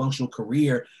fully functional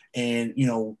career and,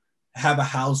 have a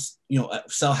house,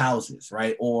 sell houses,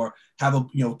 right? Or have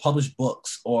publish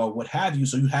books or what have you.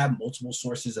 So you have multiple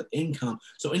sources of income.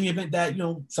 So in the event that,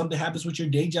 something happens with your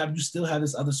day job, you still have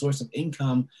this other source of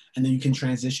income, and then you can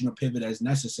transition or pivot as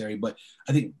necessary. But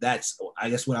I think that's, I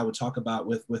guess, what I would talk about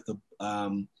with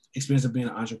the experience of being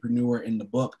an entrepreneur in the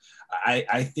book.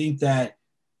 I think that,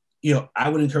 I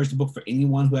would encourage the book for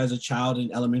anyone who has a child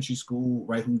in elementary school,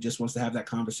 right, who just wants to have that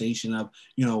conversation of,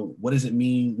 what does it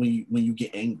mean when you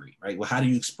get angry, right? Well, how do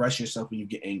you express yourself when you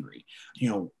get angry?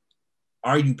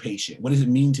 Are you patient? What does it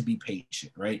mean to be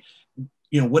patient, right?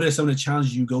 What are some of the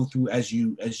challenges you go through as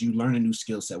you learn a new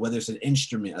skill set, whether it's an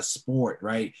instrument, a sport,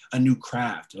 right, a new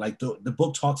craft? Like the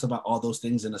book talks about all those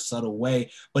things in a subtle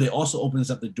way, but it also opens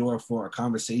up the door for a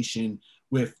conversation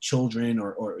with children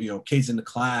or kids in the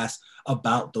class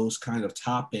about those kind of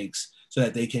topics so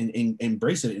that they can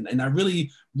embrace it. And I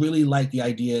really, really like the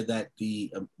idea that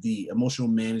the emotional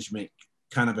management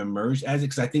kind of emerged as it,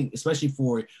 because I think especially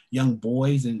for young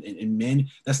boys and men,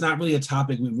 that's not really a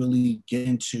topic we really get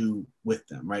into with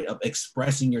them, right? Of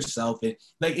expressing yourself. And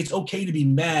like, it's okay to be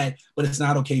mad, but it's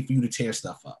not okay for you to tear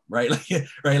stuff up, right? Like,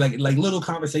 right? Like little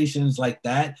conversations like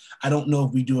that. I don't know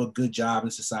if we do a good job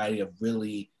in society of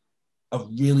really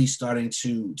starting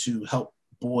to help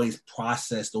boys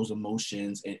process those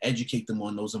emotions and educate them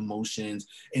on those emotions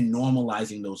and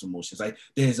normalizing those emotions. Like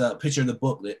there's a picture in the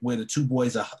book where the two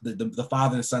boys are the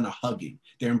father and son are hugging,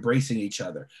 they're embracing each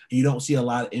other. And you don't see a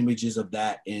lot of images of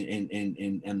that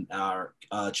in our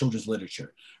children's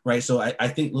literature, right? So I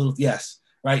think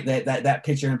right, that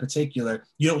picture in particular,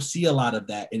 you don't see a lot of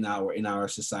that in our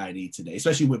society today,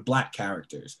 especially with Black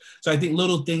characters. So I think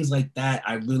little things like that,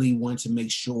 I really want to make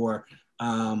sure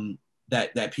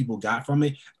that people got from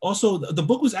it. Also, the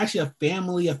book was actually a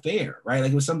family affair, right?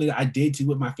 Like it was something that I did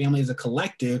with my family as a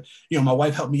collective. You know, my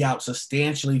wife helped me out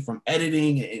substantially from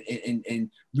editing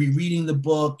and rereading the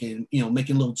book and, you know,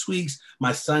 making little tweaks.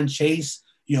 My son Chase,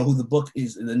 you know, who the book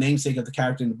is, the namesake of the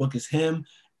character in the book is him.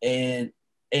 And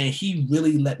he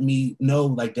really let me know,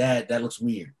 like, Dad, that looks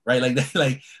weird, right? Like that,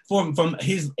 like from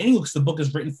his angles, the book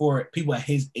is written for people at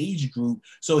his age group.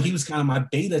 So he was kind of my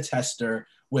beta tester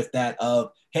with that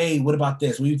of, hey, what about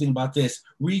this? What do you think about this?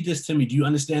 Read this to me. Do you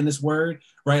understand this word?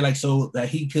 Right? Like, so that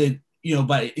he could, you know,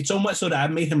 but it's so much so that I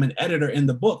made him an editor in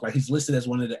the book. Like he's listed as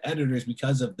one of the editors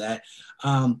because of that.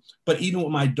 But even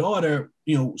with my daughter,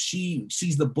 you know, she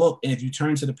sees the book, and if you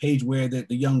turn to the page where the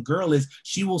young girl is,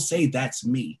 she will say, that's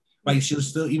me. Like she'll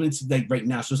still, even like right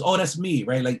now, she goes, oh, that's me,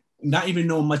 right? Like not even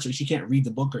knowing much, she can't read the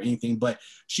book or anything, but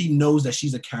she knows that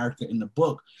she's a character in the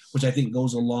book, which I think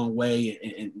goes a long way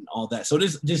and all that. So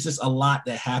there's just a lot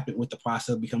that happened with the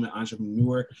process of becoming an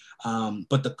entrepreneur.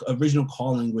 But the original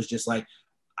calling was just like,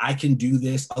 I can do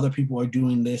this. Other people are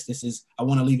doing this. I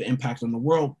want to leave an impact on the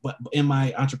world, but in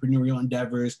my entrepreneurial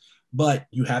endeavors, but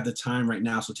you have the time right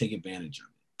now, so take advantage of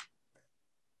it.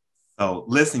 So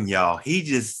listen, y'all, he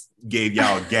just gave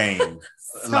y'all game.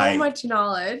 So much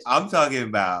knowledge. I'm talking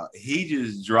about, he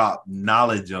just dropped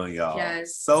knowledge on y'all.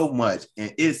 Yes. So much.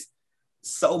 And it's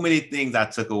so many things I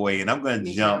took away. And I'm going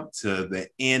to jump to the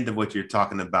end of what you're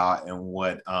talking about. And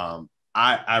what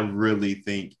I really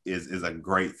think is a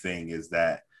great thing is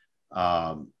that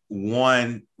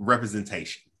one,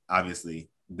 representation, obviously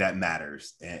that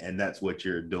matters. And that's what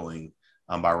you're doing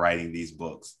by writing these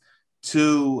books.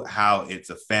 Two, how it's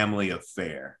a family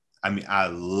affair. I mean, I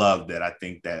love that. I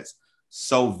think that's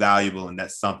so valuable, and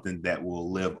that's something that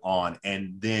will live on.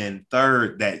 And then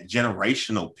third, that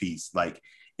generational piece, like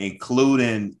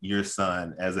including your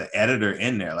son as an editor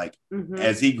in there, like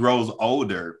as he grows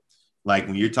older, like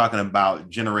when you're talking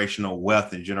about generational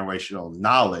wealth and generational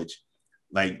knowledge,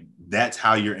 like that's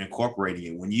how you're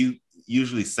incorporating it. When you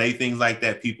usually say things like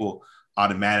that, people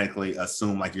automatically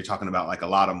assume like you're talking about like a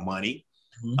lot of money.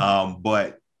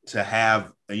 But to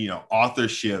have, you know,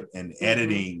 authorship and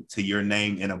editing to your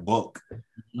name in a book,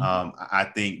 I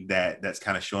think that's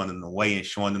kind of showing them the way and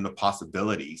showing them the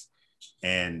possibilities.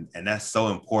 And that's so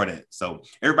important. So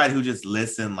everybody who just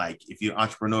listen, like if you're an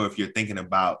entrepreneur, if you're thinking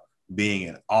about being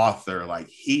an author, like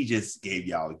he just gave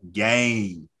y'all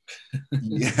game.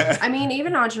 Yeah. I mean,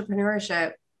 even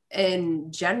entrepreneurship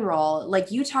in general,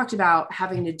 like you talked about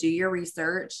having to do your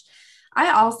research.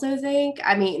 I also think,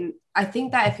 I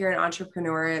think that if you're an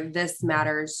entrepreneur, this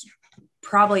matters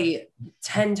probably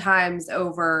 10 times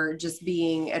over just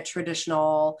being a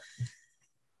traditional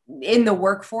in the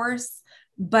workforce.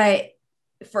 But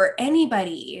for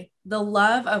anybody, the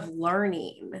love of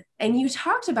learning, and you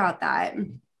talked about that.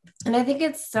 And I think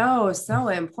it's so, so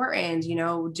important, you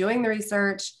know, doing the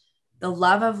research, the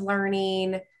love of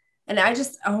learning. And I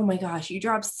just, oh my gosh, you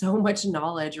dropped so much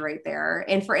knowledge right there.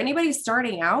 And for anybody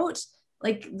starting out,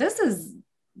 like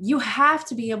you have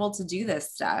to be able to do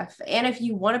this stuff. And if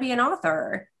you want to be an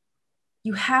author,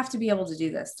 you have to be able to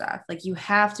do this stuff. Like you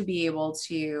have to be able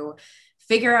to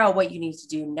figure out what you need to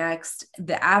do next,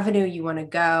 the avenue you want to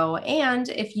go. And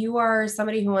if you are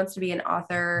somebody who wants to be an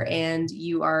author and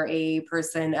you are a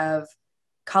person of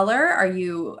color,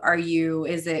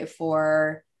 is it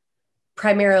for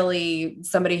primarily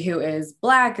somebody who is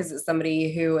Black? Is it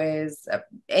somebody who is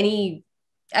any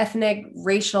ethnic,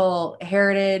 racial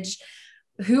heritage?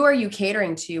 Who are you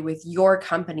catering to with your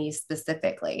company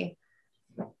specifically?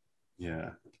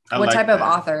 Yeah. What type of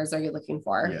authors are you looking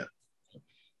for? Yeah.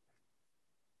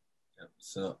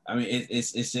 So, I mean,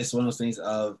 it's just one of those things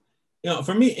of, you know,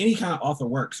 for me, any kind of author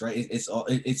works, right?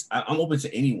 I'm open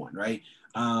to anyone, right?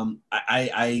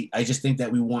 I just think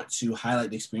that we want to highlight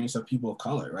the experience of people of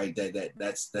color, right?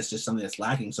 That's just something that's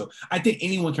lacking. So I think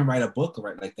anyone can write a book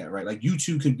right like that, right? Like you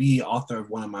too could be author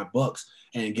of one of my books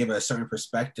and give a certain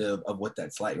perspective of what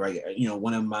that's like, right? You know,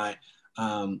 one of my,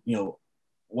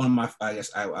 I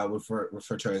guess I would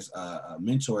refer to her as a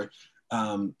mentor.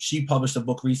 She published a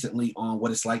book recently on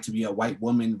what it's like to be a white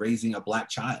woman raising a Black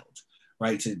child,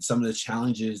 right? To some of the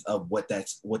challenges of what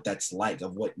that's like,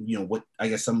 of what, you know, what I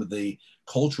guess some of the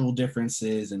cultural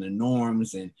differences and the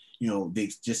norms, and, you know, they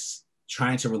just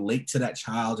trying to relate to that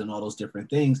child and all those different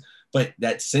things. But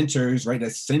that's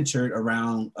centered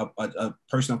around a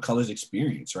person of color's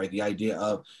experience, right? The idea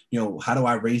of, you know, how do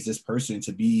I raise this person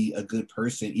to be a good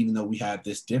person, even though we have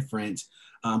this difference?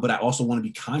 But I also want to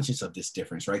be conscious of this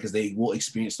difference, right? Because they will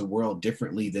experience the world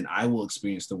differently than I will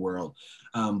experience the world.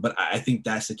 But I think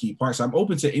that's the key part. So I'm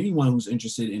open to anyone who's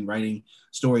interested in writing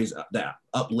stories that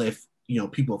uplift,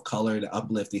 people of color, to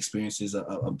uplift the experiences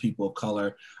of people of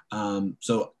color.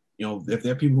 So, if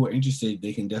there are people who are interested,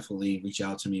 they can definitely reach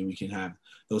out to me and we can have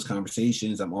those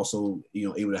conversations. I'm also,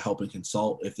 able to help and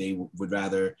consult if they would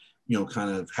rather,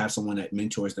 kind of have someone that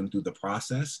mentors them through the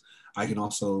process. I can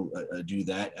also do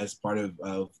that as part of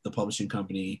the publishing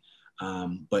company.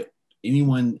 But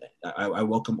anyone, I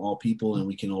welcome all people, and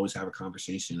we can always have a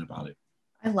conversation about it.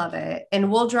 I love it.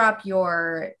 And we'll drop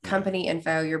your company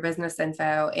info, your business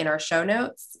info in our show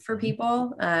notes for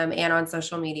people and on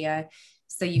social media,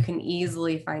 so you can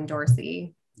easily find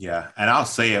Dorsey. Yeah. And I'll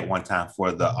say it one time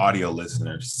for the audio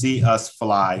listeners,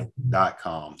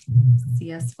 seeusfly.com.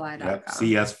 seeusfly.com. Yep,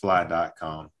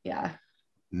 seeusfly.com. Yeah.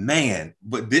 Man,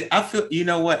 but I feel,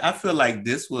 I feel like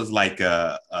this was like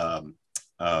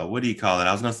what do you call it?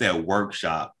 I was going to say a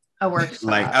workshop. A workshop.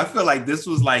 Like, I feel like this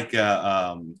was like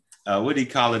what do you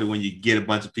call it when you get a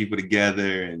bunch of people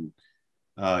together and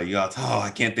you all, I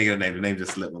can't think of the name. The name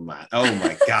just slipped my mind. Oh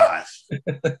my gosh.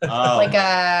 Like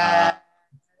a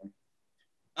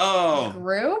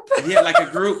group? Yeah, like a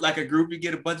group. You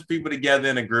get a bunch of people together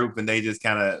in a group and they just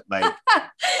kind of like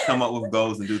come up with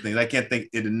goals and do things. I can't think,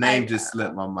 the name just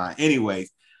slipped my mind. Anyways,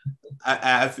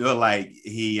 I feel like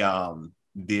he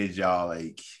did y'all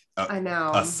like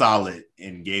a solid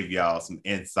and gave y'all some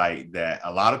insight that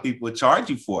a lot of people would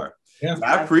charge you for. Yeah. So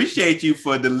I appreciate you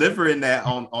for delivering that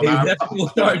on our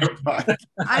podcast.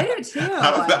 I do too.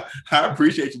 I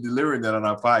appreciate you delivering that on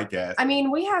our podcast. I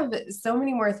mean, we have so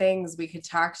many more things we could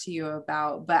talk to you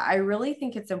about, but I really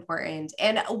think it's important.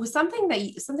 And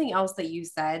something else that you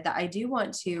said that I do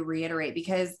want to reiterate,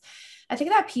 because I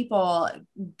think that people,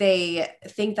 they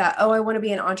think that, I want to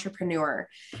be an entrepreneur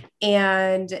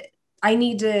and I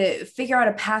need to figure out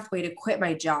a pathway to quit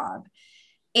my job.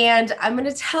 And I'm going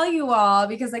to tell you all,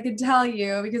 because I can tell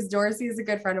you, because Dorsey is a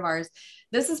good friend of ours,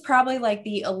 this is probably like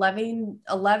the 11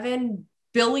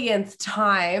 billionth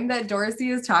time that Dorsey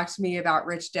has talked to me about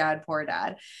Rich Dad, Poor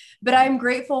Dad. But I'm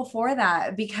grateful for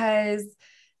that, because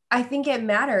I think it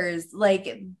matters.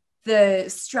 Like, the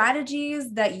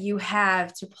strategies that you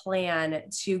have to plan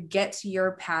to get to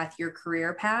your path, your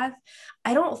career path,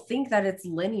 I don't think that it's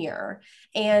linear.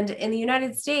 And in the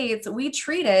United States, we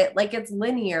treat it like it's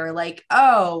linear. Like,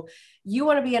 you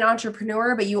want to be an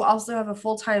entrepreneur, but you also have a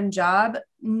full-time job.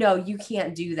 No, you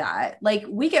can't do that. Like,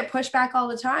 we get pushback all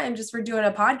the time just for doing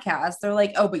a podcast. They're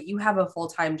like, but you have a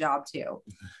full-time job too.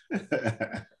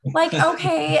 Like,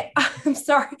 okay, I'm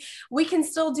sorry. We can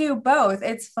still do both.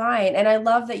 It's fine. And I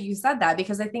love that you said that,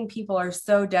 because I think people are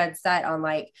so dead set on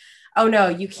like, oh no,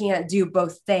 you can't do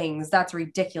both things. That's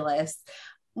ridiculous.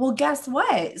 Well, guess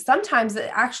what? Sometimes it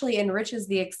actually enriches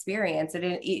the experience.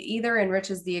 It either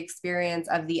enriches the experience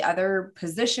of the other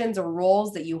positions or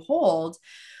roles that you hold,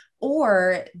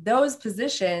 or those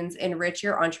positions enrich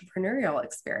your entrepreneurial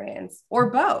experience, or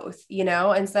both,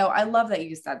 And so I love that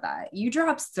you said that. You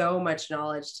dropped so much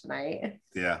knowledge tonight.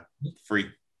 Yeah.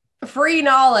 Free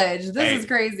knowledge. This is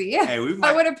crazy. Hey,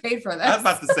 I would have paid for this. I was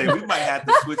about to say, we might have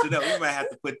to switch it up. We might have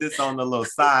to put this on the little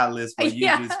side list where you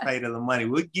just pay the money.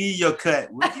 We'll give you your cut.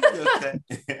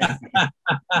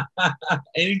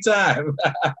 Anytime.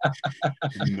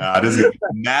 This is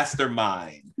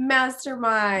mastermind.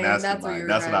 Mastermind. That's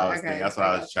what I was thinking. That's what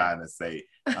I was trying to say.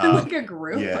 Like a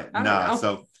group. Yeah.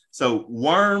 So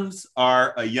worms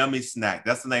are a yummy snack.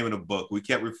 That's the name of the book. We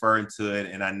kept referring to it.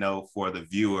 And I know for the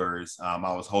viewers, I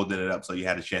was holding it up so you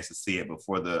had a chance to see it. But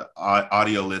for the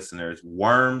audio listeners,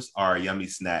 worms are a yummy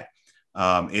snack.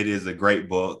 It is a great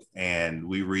book, and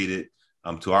we read it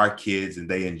to our kids and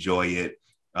they enjoy it.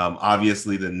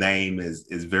 Obviously, the name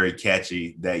is very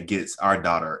catchy. That gets our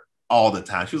daughter all the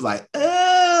time. She was like,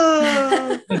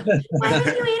 why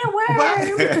did you eat a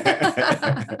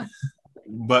worm?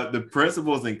 But the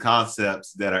principles and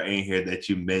concepts that are in here that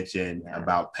you mentioned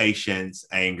about patience,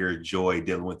 anger, joy,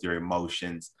 dealing with your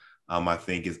emotions, I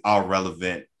think is all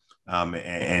relevant,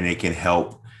 and it can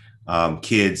help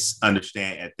kids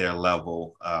understand at their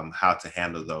level how to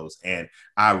handle those. And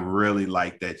I really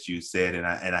like that you said, and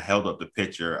I held up the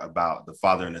picture about the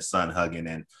father and the son hugging,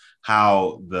 and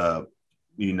how the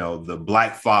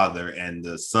Black father and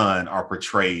the son are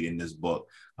portrayed in this book,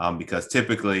 because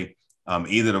typically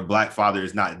either the Black father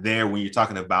is not there when you're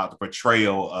talking about the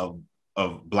portrayal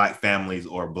of Black families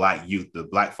or Black youth. The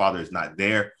Black father is not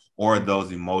there, or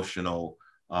those emotional,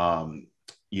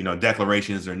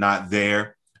 declarations are not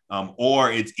there,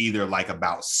 or it's either like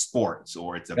about sports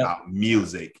or it's about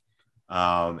music.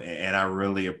 And I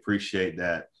really appreciate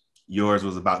that yours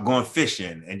was about going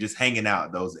fishing and just hanging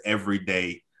out, those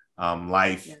everyday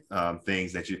life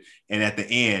things that and at the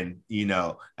end,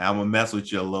 I'm gonna mess with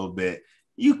you a little bit.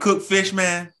 You cook fish,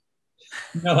 man.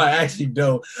 No, I actually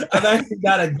don't. I'm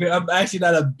actually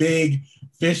not a big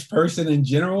fish person in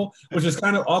general, which was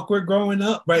kind of awkward growing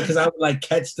up, right? Because I would like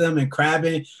catch them and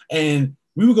crabbing, and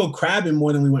we would go crabbing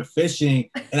more than we went fishing.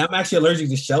 And I'm actually allergic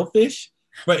to shellfish.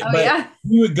 But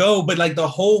we would go, but like the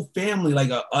whole family, like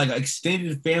an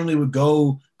extended family would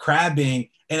go crabbing,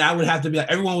 and I would have to be like,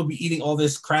 everyone would be eating all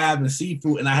this crab and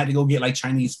seafood, and I had to go get like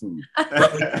Chinese food.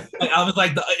 Right? Like, I was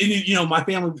like, my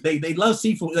family, they love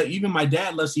seafood. Like, even my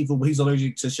dad loves seafood, but he's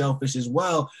allergic to shellfish as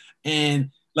well.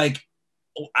 And like,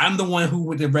 I'm the one who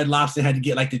with the Red Lobster had to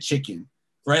get like the chicken.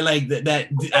 Right, like that.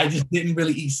 I just didn't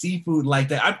really eat seafood like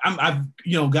that.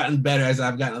 I've gotten better as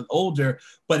I've gotten older,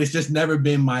 but it's just never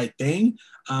been my thing.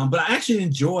 But I actually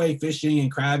enjoy fishing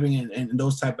and crabbing and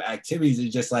those type of activities.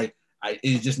 It's just like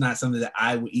it's just not something that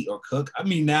I would eat or cook. I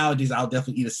mean, nowadays I'll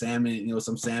definitely eat a salmon,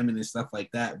 some salmon and stuff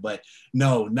like that. But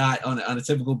no, not on a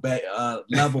typical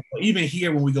level. Even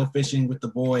here when we go fishing with the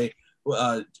boy.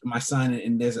 My son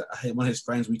and there's one of his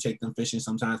friends, we take them fishing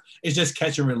sometimes. It's just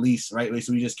catch and release, right?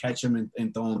 So we just catch them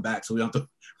and throw them back, so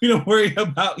we don't worry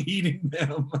about eating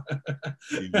them.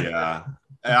 Yeah,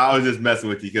 and I was just messing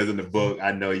with you because in the book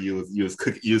I know you was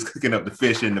cooking up the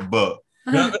fish in the book.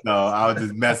 No, I was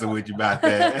just messing with you about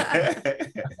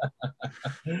that.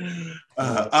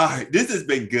 All right, this has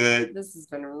been good. This has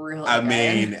been really I good.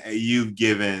 mean, you've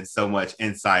given so much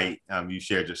insight. You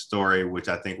shared your story, which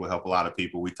I think will help a lot of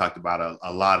people. We talked about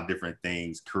a lot of different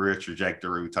things, career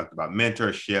trajectory. We talked about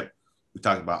mentorship. We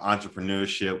talked about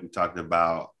entrepreneurship. We talked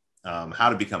about how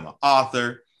to become an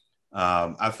author.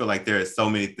 I feel like there are so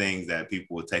many things that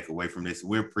people will take away from this.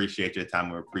 We appreciate your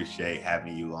time. We appreciate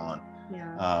having you on.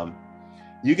 Yeah.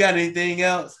 You got anything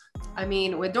else? I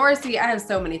mean, with Dorsey, I have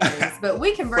so many things, but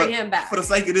we can bring him back. For the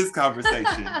sake of this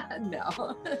conversation. No.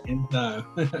 All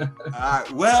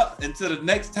right. Well, until the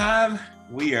next time,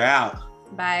 we are out.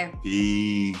 Bye.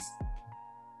 Peace.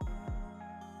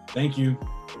 Thank you.